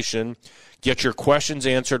education, get your questions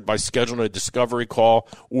answered by scheduling a discovery call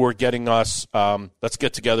or getting us, let's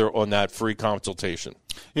get together on that free consultation.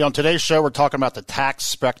 On today's show, we're talking about the tax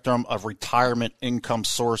spectrum of retirement income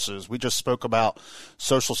sources. We just spoke about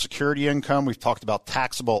Social Security income. We've talked about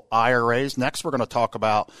taxable IRAs. Next, we're going to talk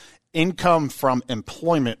about income from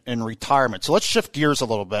employment in retirement. So let's shift gears a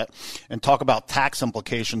little bit and talk about tax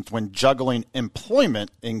implications when juggling employment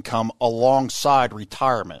income alongside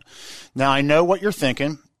retirement. Now, I know what you're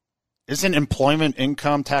thinking. Isn't employment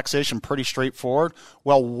income taxation pretty straightforward?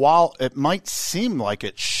 Well, while it might seem like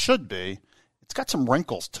it should be, it's got some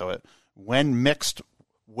wrinkles to it when mixed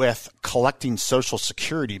with collecting Social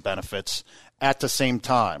Security benefits at the same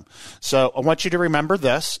time. So I want you to remember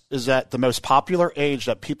this, is that the most popular age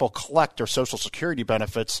that people collect their Social Security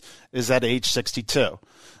benefits is at age 62.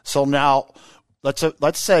 So now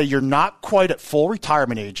let's say you're not quite at full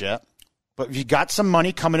retirement age yet, but if you got some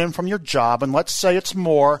money coming in from your job, and let's say it's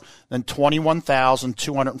more than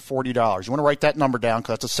 $21,240. You want to write that number down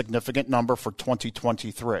because that's a significant number for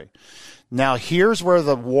 2023. Now, here's where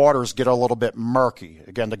the waters get a little bit murky.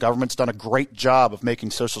 Again, the government's done a great job of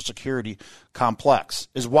making Social Security complex.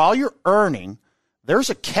 Is while you're earning, there's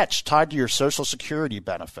a catch tied to your Social Security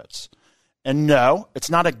benefits. And no, it's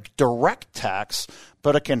not a direct tax,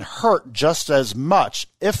 but it can hurt just as much,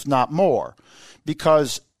 if not more,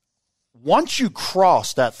 because once you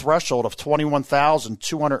cross that threshold of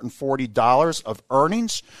 $21,240 of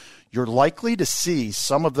earnings, you're likely to see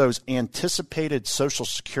some of those anticipated Social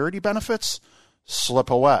Security benefits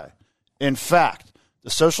slip away. In fact,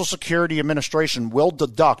 the Social Security Administration will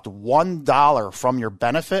deduct $1 from your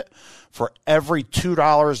benefit for every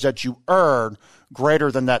 $2 that you earn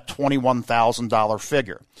greater than that $21,000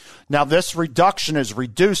 figure. Now, this reduction is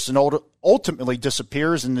reduced and ultimately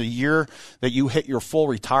disappears in the year that you hit your full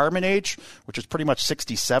retirement age, which is pretty much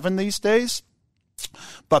 67 these days.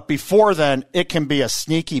 But before then, it can be a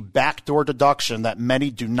sneaky backdoor deduction that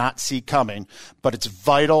many do not see coming, but it's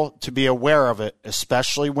vital to be aware of it,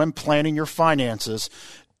 especially when planning your finances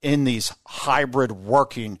in these hybrid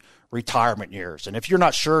working retirement years. And if you're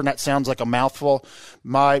not sure, and that sounds like a mouthful,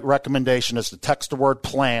 my recommendation is to text the word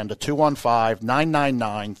PLAN to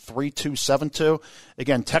 215-999-3272.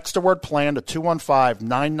 Again, text the word PLAN to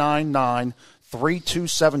 215-999-3272.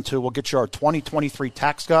 3272 will get you our 2023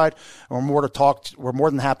 tax guide, and we're more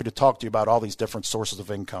than happy to talk to you about all these different sources of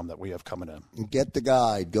income that we have coming in. Get the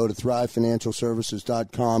guide. Go to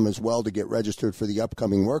thrivefinancialservices.com as well to get registered for the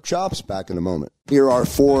upcoming workshops. Back in a moment. Here are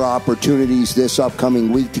 4 opportunities this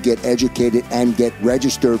upcoming week to get educated and get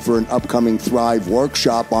registered for an upcoming Thrive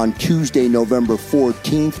workshop on Tuesday, November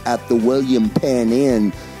 14th at the William Penn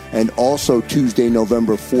Inn, and also Tuesday,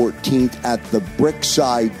 November 14th at the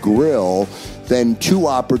Brickside Grill. Then 2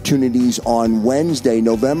 opportunities on Wednesday,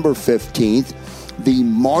 November 15th, the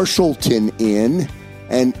Marshallton Inn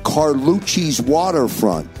and Carlucci's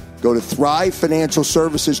Waterfront. Go to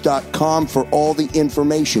thrivefinancialservices.com for all the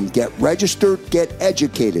information. Get registered, get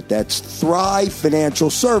educated. That's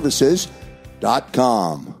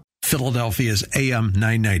thrivefinancialservices.com. Philadelphia's AM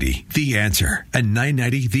 990, The Answer, and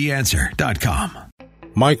 990theanswer.com.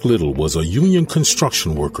 Mike Little was a union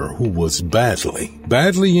construction worker who was badly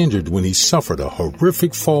injured when he suffered a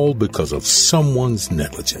horrific fall because of someone's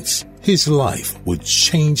negligence. His life would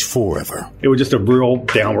change forever. It was just a real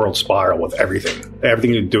downward spiral with everything.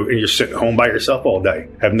 Everything you do, and you're sitting home by yourself all day.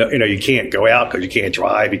 You can't go out because you can't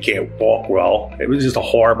drive, you can't walk well. It was just a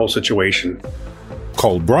horrible situation.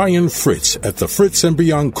 Call Brian Fritz at the Fritz &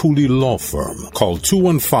 Beyond Cooley Law Firm. Call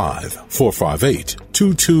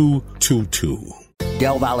 215-458-2222.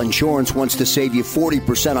 Del Val Insurance wants to save you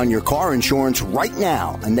 40% on your car insurance right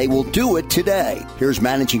now, and they will do it today. Here's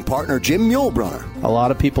managing partner Jim Muehlbrunner. A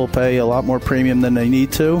lot of people pay a lot more premium than they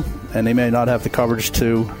need to, and they may not have the coverage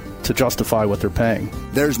to justify what they're paying.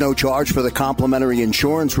 There's no charge for the complimentary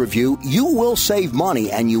insurance review. You will save money,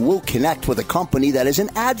 and you will connect with a company that is an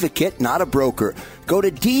advocate, not a broker. Go to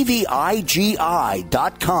dvigi.com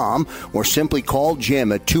or simply call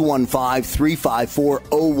Jim at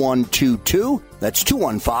 215-354-0122. That's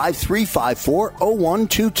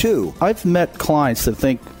 215-354-0122. I've met clients that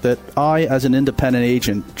think that I, as an independent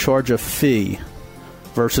agent, charge a fee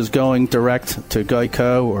versus going direct to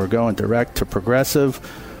Geico or going direct to Progressive.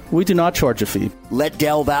 We do not charge a fee. Let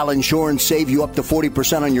Del Val Insurance save you up to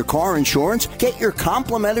 40% on your car insurance. Get your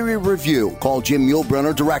complimentary review. Call Jim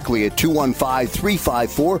Muehlbrunner directly at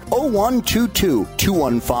 215-354-0122.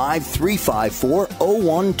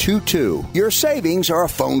 215-354-0122. Your savings are a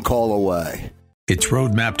phone call away. It's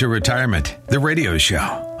Roadmap to Retirement, the radio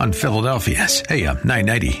show on Philadelphia's AM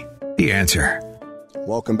 990. The Answer.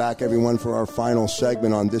 Welcome back, everyone, for our final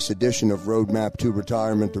segment on this edition of Roadmap to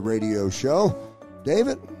Retirement, the radio show.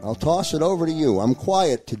 David, I'll toss it over to you. I'm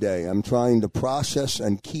quiet today. I'm trying to process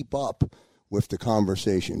and keep up with the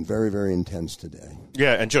conversation. Very, very intense today.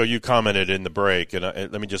 Yeah, and Joe, you commented in the break, and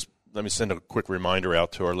let me send a quick reminder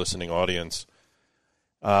out to our listening audience.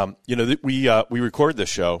 We record this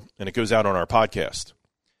show, and it goes out on our podcast.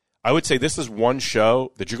 I would say this is one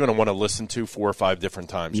show that you're going to want to listen to 4 or 5 different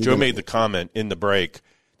times. Joe made the comment in the break.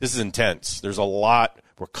 This is intense. There's a lot.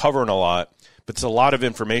 We're covering a lot. But it's a lot of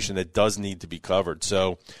information that does need to be covered.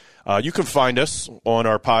 So you can find us on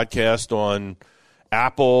our podcast on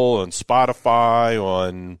Apple, on Spotify,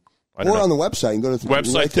 on the website. You can go to the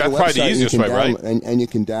website. That's probably the easiest way, right? And you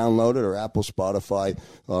can download it, or Apple, Spotify,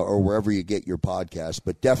 or wherever you get your podcast.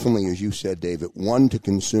 But definitely, as you said, David, one to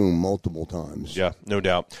consume multiple times. Yeah, no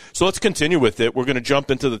doubt. So let's continue with it. We're going to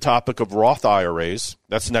jump into the topic of Roth IRAs.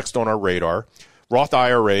 That's next on our radar. Roth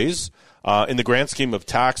IRAs. In the grand scheme of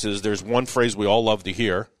taxes, there's one phrase we all love to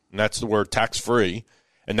hear, and that's the word tax-free.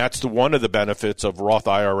 And that's one of the benefits of Roth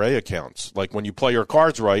IRA accounts. Like when you play your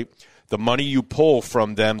cards right, the money you pull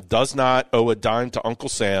from them does not owe a dime to Uncle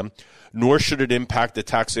Sam, nor should it impact the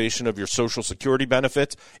taxation of your Social Security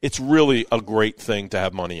benefits. It's really a great thing to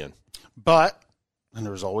have money in. But, and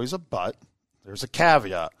there's always a but, there's a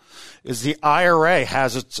caveat, is the IRA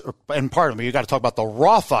has its, and pardon me, you got to talk about the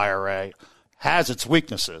Roth IRA, has its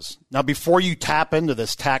weaknesses. Now, before you tap into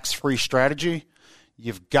this tax-free strategy,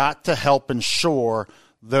 you've got to help ensure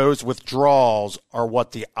those withdrawals are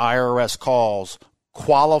what the IRS calls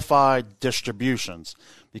qualified distributions.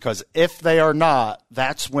 Because if they are not,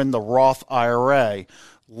 that's when the Roth IRA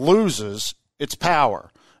loses its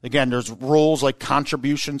power. Again, there's rules like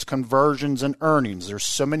contributions, conversions, and earnings. There's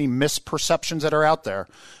so many misperceptions that are out there.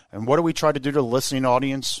 And what do we try to do to the listening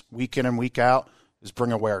audience week in and week out? Is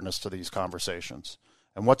bring awareness to these conversations.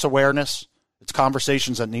 And what's awareness? It's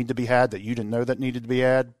conversations that need to be had that you didn't know that needed to be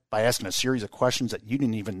had by asking a series of questions that you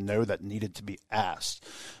didn't even know that needed to be asked.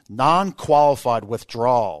 Non-qualified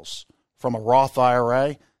withdrawals from a Roth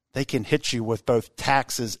IRA, they can hit you with both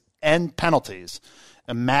taxes and penalties.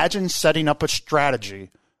 Imagine setting up a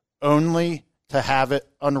strategy only to have it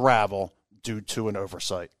unravel due to an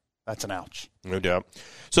oversight. That's an ouch. No doubt.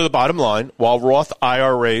 So the bottom line, while Roth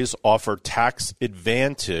IRAs offer tax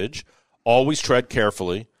advantage, always tread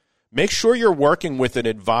carefully. Make sure you're working with an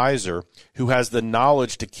advisor who has the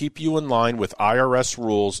knowledge to keep you in line with IRS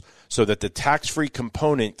rules so that the tax-free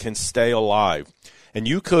component can stay alive. And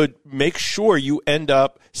you could make sure you end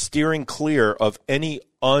up steering clear of any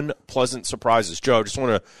unpleasant surprises. Joe, I just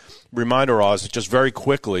want to remind our audience just very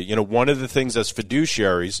quickly, one of the things as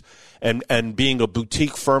fiduciaries and being a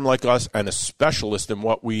boutique firm like us and a specialist in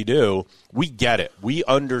what we do, we get it. We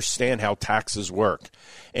understand how taxes work.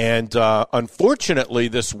 And unfortunately,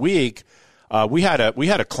 this week, we had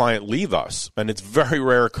a client leave us, and it's a very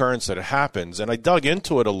rare occurrence that it happens. And I dug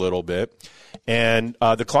into it a little bit, and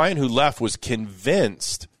the client who left was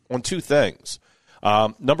convinced on 2 things.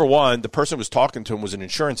 Number one, the person who was talking to him was an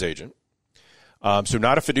insurance agent, so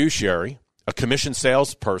not a fiduciary, a commission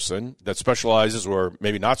salesperson that specializes or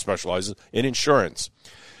maybe not specializes in insurance.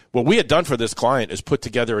 What we had done for this client is put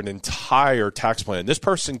together an entire tax plan. This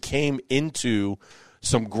person came into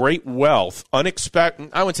some great wealth, unexpected.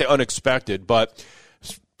 I wouldn't say unexpected, but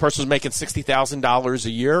person was making $60,000 a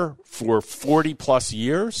year for 40-plus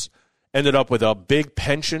years, ended up with a big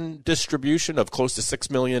pension distribution of close to $6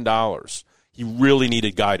 million. He really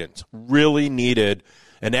needed guidance, really needed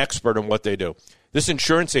an expert in what they do. This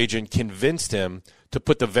insurance agent convinced him to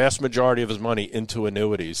put the vast majority of his money into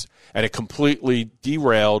annuities, and it completely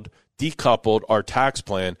derailed, decoupled our tax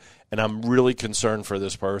plan, and I'm really concerned for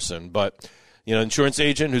this person. But, insurance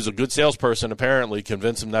agent who's a good salesperson apparently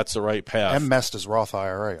convinced him that's the right path. And messed his Roth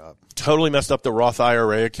IRA up. Totally messed up the Roth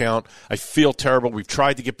IRA account. I feel terrible. We've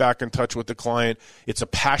tried to get back in touch with the client. It's a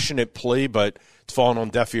passionate plea, but it's fallen on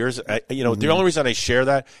deaf ears. The only reason I share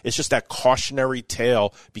that is just that cautionary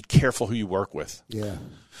tale. Be careful who you work with. Yeah.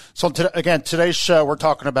 So, today's show, we're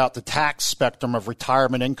talking about the tax spectrum of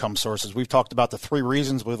retirement income sources. We've talked about the 3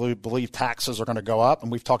 reasons we believe taxes are going to go up,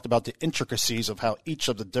 and we've talked about the intricacies of how each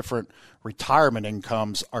of the different retirement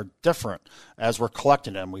incomes are different as we're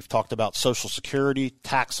collecting them. We've talked about Social Security,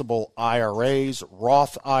 taxable IRAs,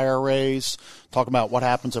 Roth IRAs, talk about what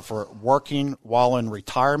happens if we're working while in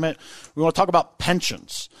retirement. We want to talk about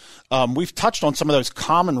pensions. We've touched on some of those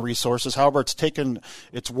common resources. However,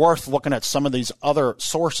 it's worth looking at some of these other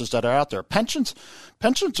sources that are out there. Pensions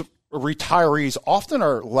retirees often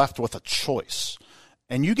are left with a choice,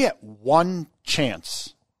 and you get one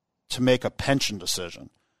chance to make a pension decision.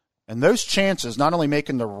 And those chances, not only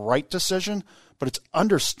making the right decision, but it's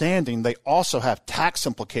understanding they also have tax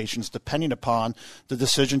implications depending upon the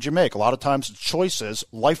decisions you make. A lot of times the choice is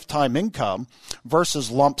lifetime income versus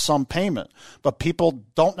lump sum payment. But people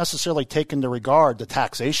don't necessarily take into regard the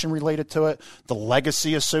taxation related to it, the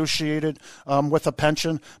legacy associated with a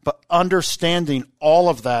pension. But understanding all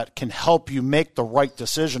of that can help you make the right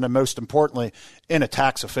decision, and most importantly, in a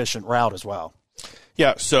tax-efficient route as well.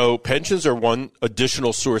 Yeah, so pensions are one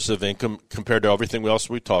additional source of income compared to everything else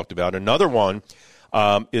we talked about. Another one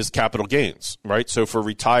is capital gains, right? So for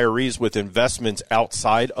retirees with investments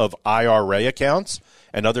outside of IRA accounts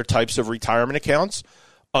and other types of retirement accounts,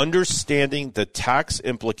 understanding the tax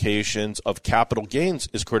implications of capital gains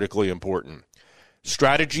is critically important.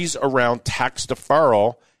 Strategies around tax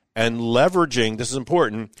deferral and leveraging, this is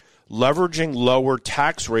important, leveraging lower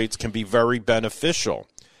tax rates can be very beneficial.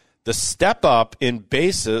 The step up in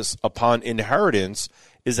basis upon inheritance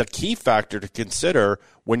is a key factor to consider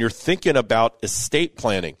when you're thinking about estate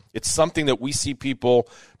planning. It's something that we see people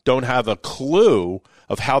don't have a clue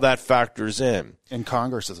of how that factors in. And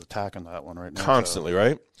Congress is attacking that one right now. Constantly,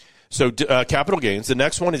 right? So capital gains. The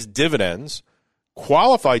next one is dividends.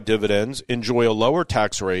 Qualified dividends enjoy a lower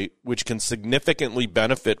tax rate, which can significantly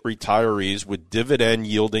benefit retirees with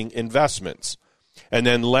dividend-yielding investments. And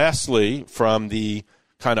then lastly, from the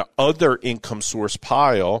kind of other income source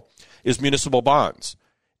pile is municipal bonds.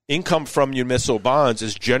 Income from municipal bonds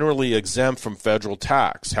is generally exempt from federal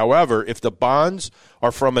tax. However, if the bonds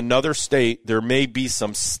are from another state, there may be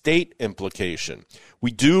some state implication.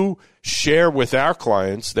 We do share with our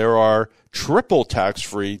clients there are triple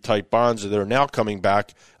tax-free type bonds that are now coming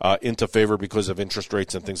back into favor because of interest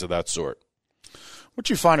rates and things of that sort.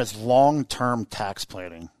 What you find is long-term tax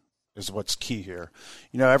planning is what's key here.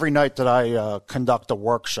 Every night that I conduct a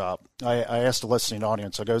workshop, I ask the listening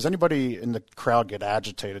audience, I go, does anybody in the crowd get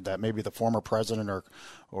agitated that maybe the former president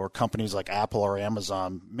or companies like Apple or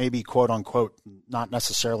Amazon maybe, quote unquote, not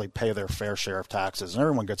necessarily pay their fair share of taxes? And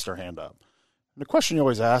everyone gets their hand up. And the question you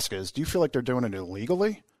always ask is, do you feel like they're doing it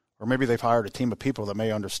illegally? Or maybe they've hired a team of people that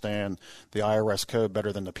may understand the IRS code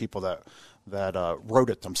better than the people that wrote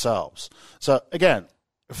it themselves. So again,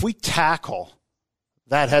 if we tackle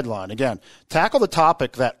that headline, again, tackle the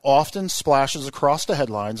topic that often splashes across the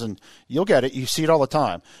headlines, and you'll get it, you see it all the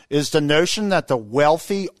time, is the notion that the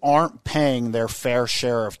wealthy aren't paying their fair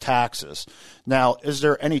share of taxes. Now, is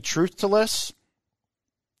there any truth to this?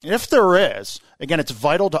 If there is, again, it's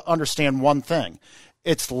vital to understand one thing.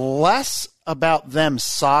 It's less about them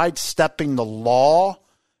sidestepping the law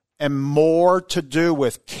and more to do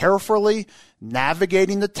with carefully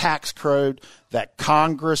navigating the tax code that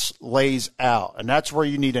Congress lays out. And that's where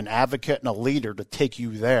you need an advocate and a leader to take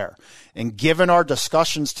you there. And given our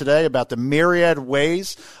discussions today about the myriad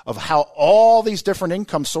ways of how all these different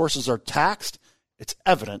income sources are taxed, it's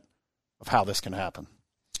evident of how this can happen.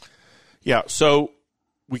 Yeah, so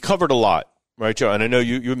we covered a lot, right, Joe? And I know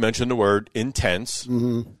you mentioned the word intense,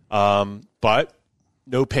 but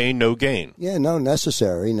no pain, no gain. Yeah, no,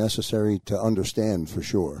 necessary to understand for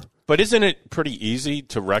sure. But isn't it pretty easy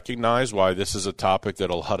to recognize why this is a topic that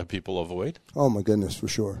a lot of people avoid? Oh, my goodness, for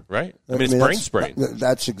sure. Right? I mean, it's brain sprain.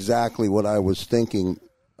 That's exactly what I was thinking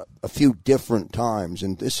a few different times,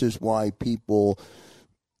 and this is why people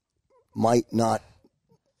might not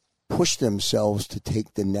push themselves to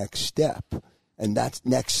take the next step. And that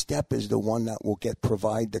next step is the one that will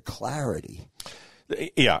provide the clarity.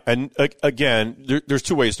 Yeah, and again, there's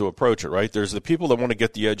two ways to approach it, right? There's the people that want to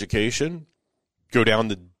get the education, go down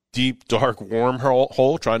the deep, dark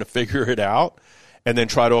wormhole trying to figure it out, and then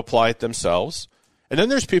try to apply it themselves. And then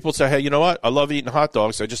there's people who say, hey, you know what? I love eating hot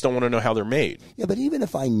dogs. I just don't want to know how they're made. Yeah, but even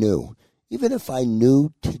if I knew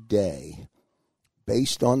today,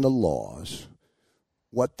 based on the laws,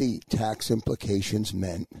 what the tax implications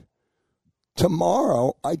meant,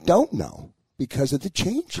 tomorrow I don't know because of the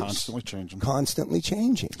changes. Constantly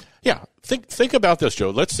changing. Yeah. Think about this,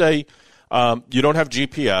 Joe. Let's say you don't have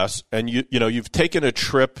GPS and you've taken a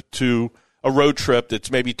road trip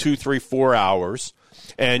that's maybe 2, 3, 4 hours,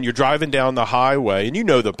 and you're driving down the highway, and you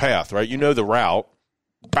know the path, right? You know the route.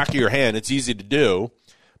 Back of your hand, it's easy to do.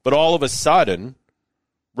 But all of a sudden,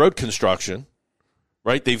 road construction,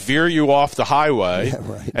 right? They veer you off the highway,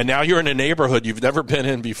 and now you're in a neighborhood you've never been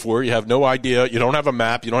in before. You have no idea. You don't have a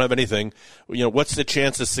map. You don't have anything. What's the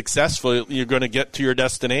chance of successfully you're going to get to your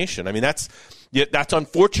destination? I mean, that's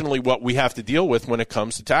unfortunately what we have to deal with when it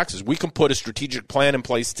comes to taxes. We can put a strategic plan in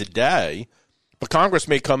place today, but Congress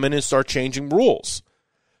may come in and start changing rules.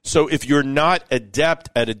 So if you're not adept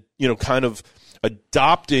at kind of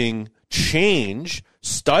adopting change,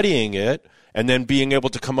 studying it, and then being able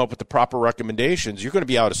to come up with the proper recommendations, you're going to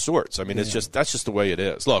be out of sorts. I mean, that's just the way it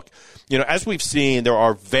is. Look, as we've seen, there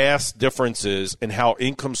are vast differences in how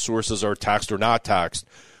income sources are taxed or not taxed,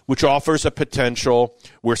 which offers a potential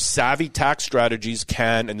where savvy tax strategies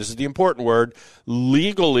can, and this is the important word,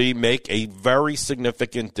 legally make a very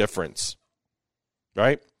significant difference,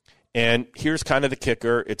 right? And here's kind of the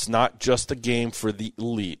kicker. It's not just a game for the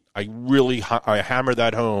elite. I hammer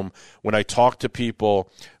that home when I talk to people.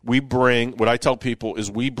 What I tell people is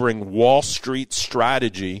we bring Wall Street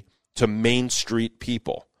strategy to Main Street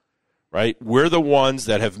people, right? We're the ones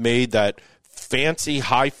that have made that fancy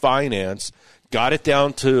high finance, got it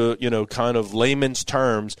down to, kind of layman's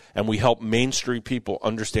terms, and we help Main Street people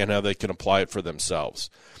understand how they can apply it for themselves.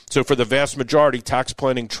 So for the vast majority, tax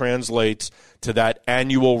planning translates to that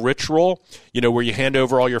annual ritual, where you hand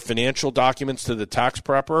over all your financial documents to the tax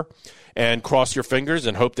prepper and cross your fingers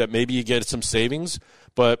and hope that maybe you get some savings.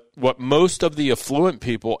 But what most of the affluent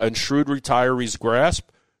people and shrewd retirees grasp,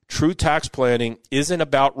 true tax planning isn't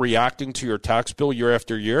about reacting to your tax bill year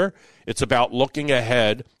after year. It's about looking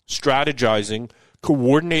ahead, strategizing,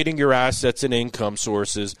 coordinating your assets and income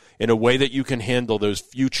sources in a way that you can handle those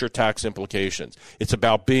future tax implications. It's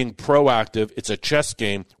about being proactive. It's a chess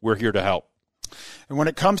game. We're here to help. And when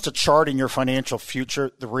it comes to charting your financial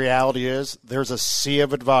future, the reality is there's a sea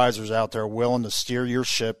of advisors out there willing to steer your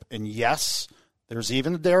ship. And yes, there's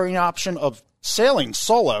even the daring option of sailing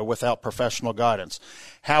solo without professional guidance.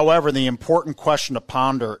 However, the important question to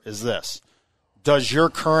ponder is this. Does your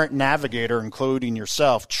current navigator, including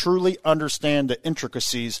yourself, truly understand the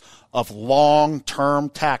intricacies of long-term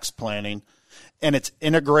tax planning and its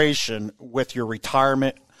integration with your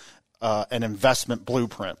retirement and investment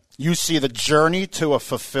blueprint? You see, the journey to a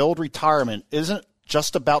fulfilled retirement isn't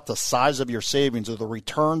just about the size of your savings or the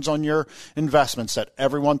returns on your investments that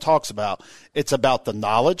everyone talks about. It's about the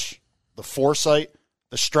knowledge, the foresight,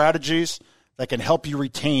 the strategies that can help you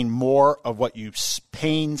retain more of what you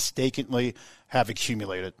painstakingly have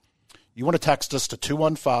accumulated. You want to text us to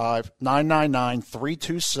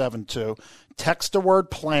 215-999-3272. Text the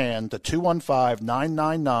word PLAN to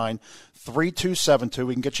 215-999-3272.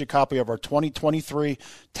 We can get you a copy of our 2023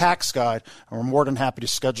 tax guide, and we're more than happy to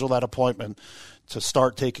schedule that appointment to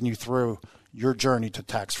start taking you through your journey to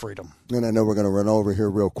tax freedom. And I know we're going to run over here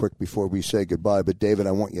real quick before we say goodbye, but David,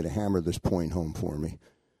 I want you to hammer this point home for me.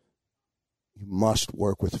 You must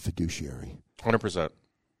work with a fiduciary. 100%.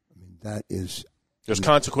 That is... There's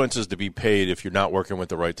consequences to be paid if you're not working with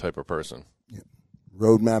the right type of person. Yeah.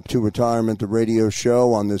 Roadmap to Retirement, the radio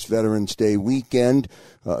show on this Veterans Day weekend.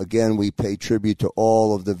 Again, we pay tribute to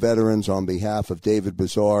all of the veterans on behalf of David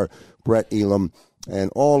Bazaar, Brett Elam,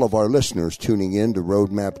 and all of our listeners tuning in to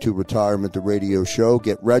Roadmap to Retirement, the radio show.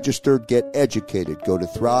 Get registered, get educated. Go to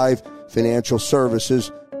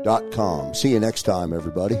thrivefinancialservices.com. See you next time,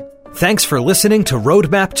 everybody. Thanks for listening to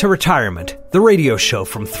Roadmap to Retirement, the radio show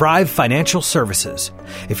from Thrive Financial Services.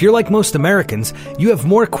 If you're like most Americans, you have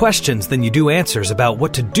more questions than you do answers about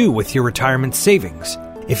what to do with your retirement savings.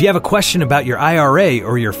 If you have a question about your IRA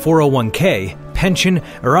or your 401k, pension,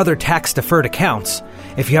 or other tax-deferred accounts,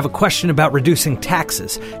 if you have a question about reducing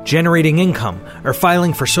taxes, generating income, or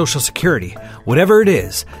filing for Social Security, whatever it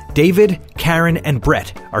is, David, Karen, and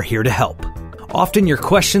Brett are here to help. Often your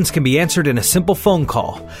questions can be answered in a simple phone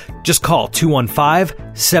call. Just call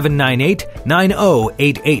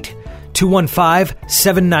 215-798-9088.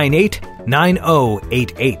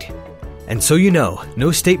 215-798-9088. And so you know,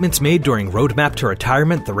 no statements made during Roadmap to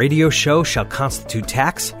Retirement, the radio show, shall constitute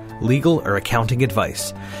tax, legal, or accounting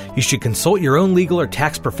advice. You should consult your own legal or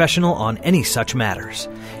tax professional on any such matters.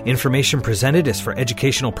 Information presented is for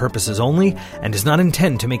educational purposes only and does not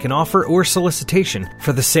intend to make an offer or solicitation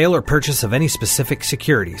for the sale or purchase of any specific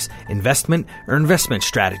securities, investment, or investment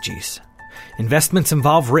strategies. Investments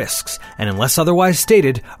involve risks and, unless otherwise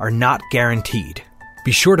stated, are not guaranteed.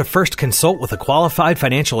 Be sure to first consult with a qualified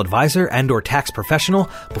financial advisor and or tax professional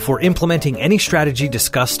before implementing any strategy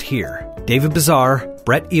discussed here. David Bazaar,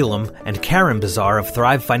 Brett Elam, and Karen Bazaar of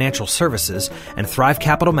Thrive Financial Services and Thrive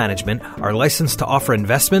Capital Management are licensed to offer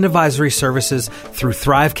investment advisory services through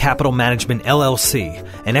Thrive Capital Management, LLC,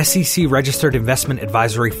 an SEC-registered investment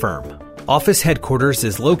advisory firm. Office headquarters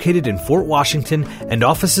is located in Fort Washington, and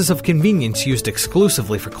offices of convenience used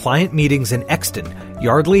exclusively for client meetings in Exton,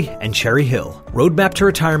 Yardley, and Cherry Hill. Roadmap to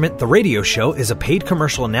Retirement, the radio show, is a paid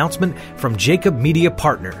commercial announcement from Jacob Media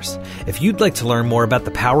Partners. If you'd like to learn more about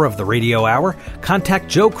the power of the radio hour, contact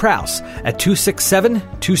Joe Kraus at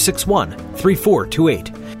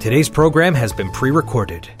 267-261-3428. Today's program has been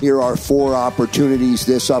pre-recorded. Here are 4 opportunities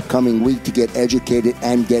this upcoming week to get educated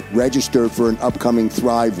and get registered for an upcoming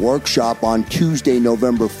Thrive workshop on Tuesday,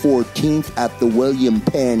 November 14th at the William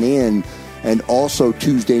Penn Inn, and also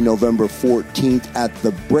Tuesday, November 14th at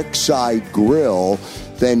the Brickside Grill.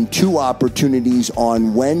 Then 2 opportunities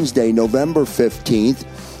on Wednesday, November 15th,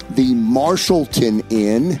 the Marshallton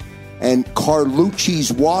Inn and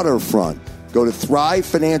Carlucci's Waterfront. Go to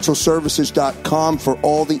thrivefinancialservices.com for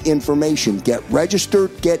all the information. Get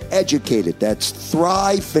registered, get educated. That's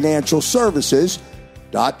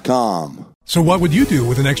thrivefinancialservices.com. So what would you do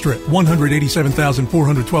with an extra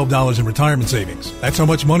 $187,412 in retirement savings? That's how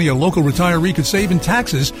much money a local retiree could save in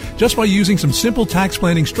taxes just by using some simple tax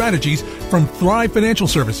planning strategies from Thrive Financial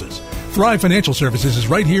Services. Thrive Financial Services is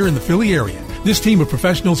right here in the Philly area. This team of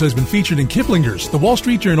professionals has been featured in Kiplinger's, The Wall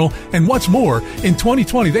Street Journal, and what's more, in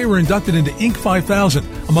 2020 they were inducted into Inc. 5000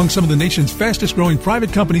 among some of the nation's fastest growing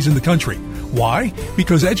private companies in the country. Why?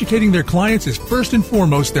 Because educating their clients is first and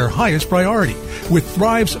foremost their highest priority. With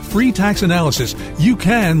Thrive's free tax analysis, you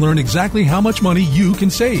can learn exactly how much money you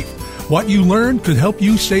can save. What you learn could help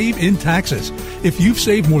you save in taxes. If you've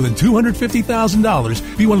saved more than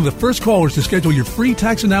 $250,000, be one of the first callers to schedule your free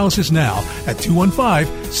tax analysis now at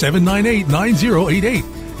 215-798-9088.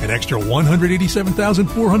 An extra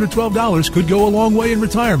 $187,412 could go a long way in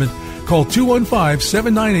retirement. Call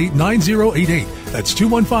 215-798-9088. That's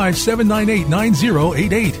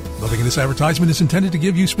 215-798-9088. Nothing in this advertisement is intended to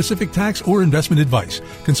give you specific tax or investment advice.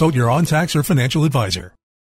 Consult your on-tax or financial advisor.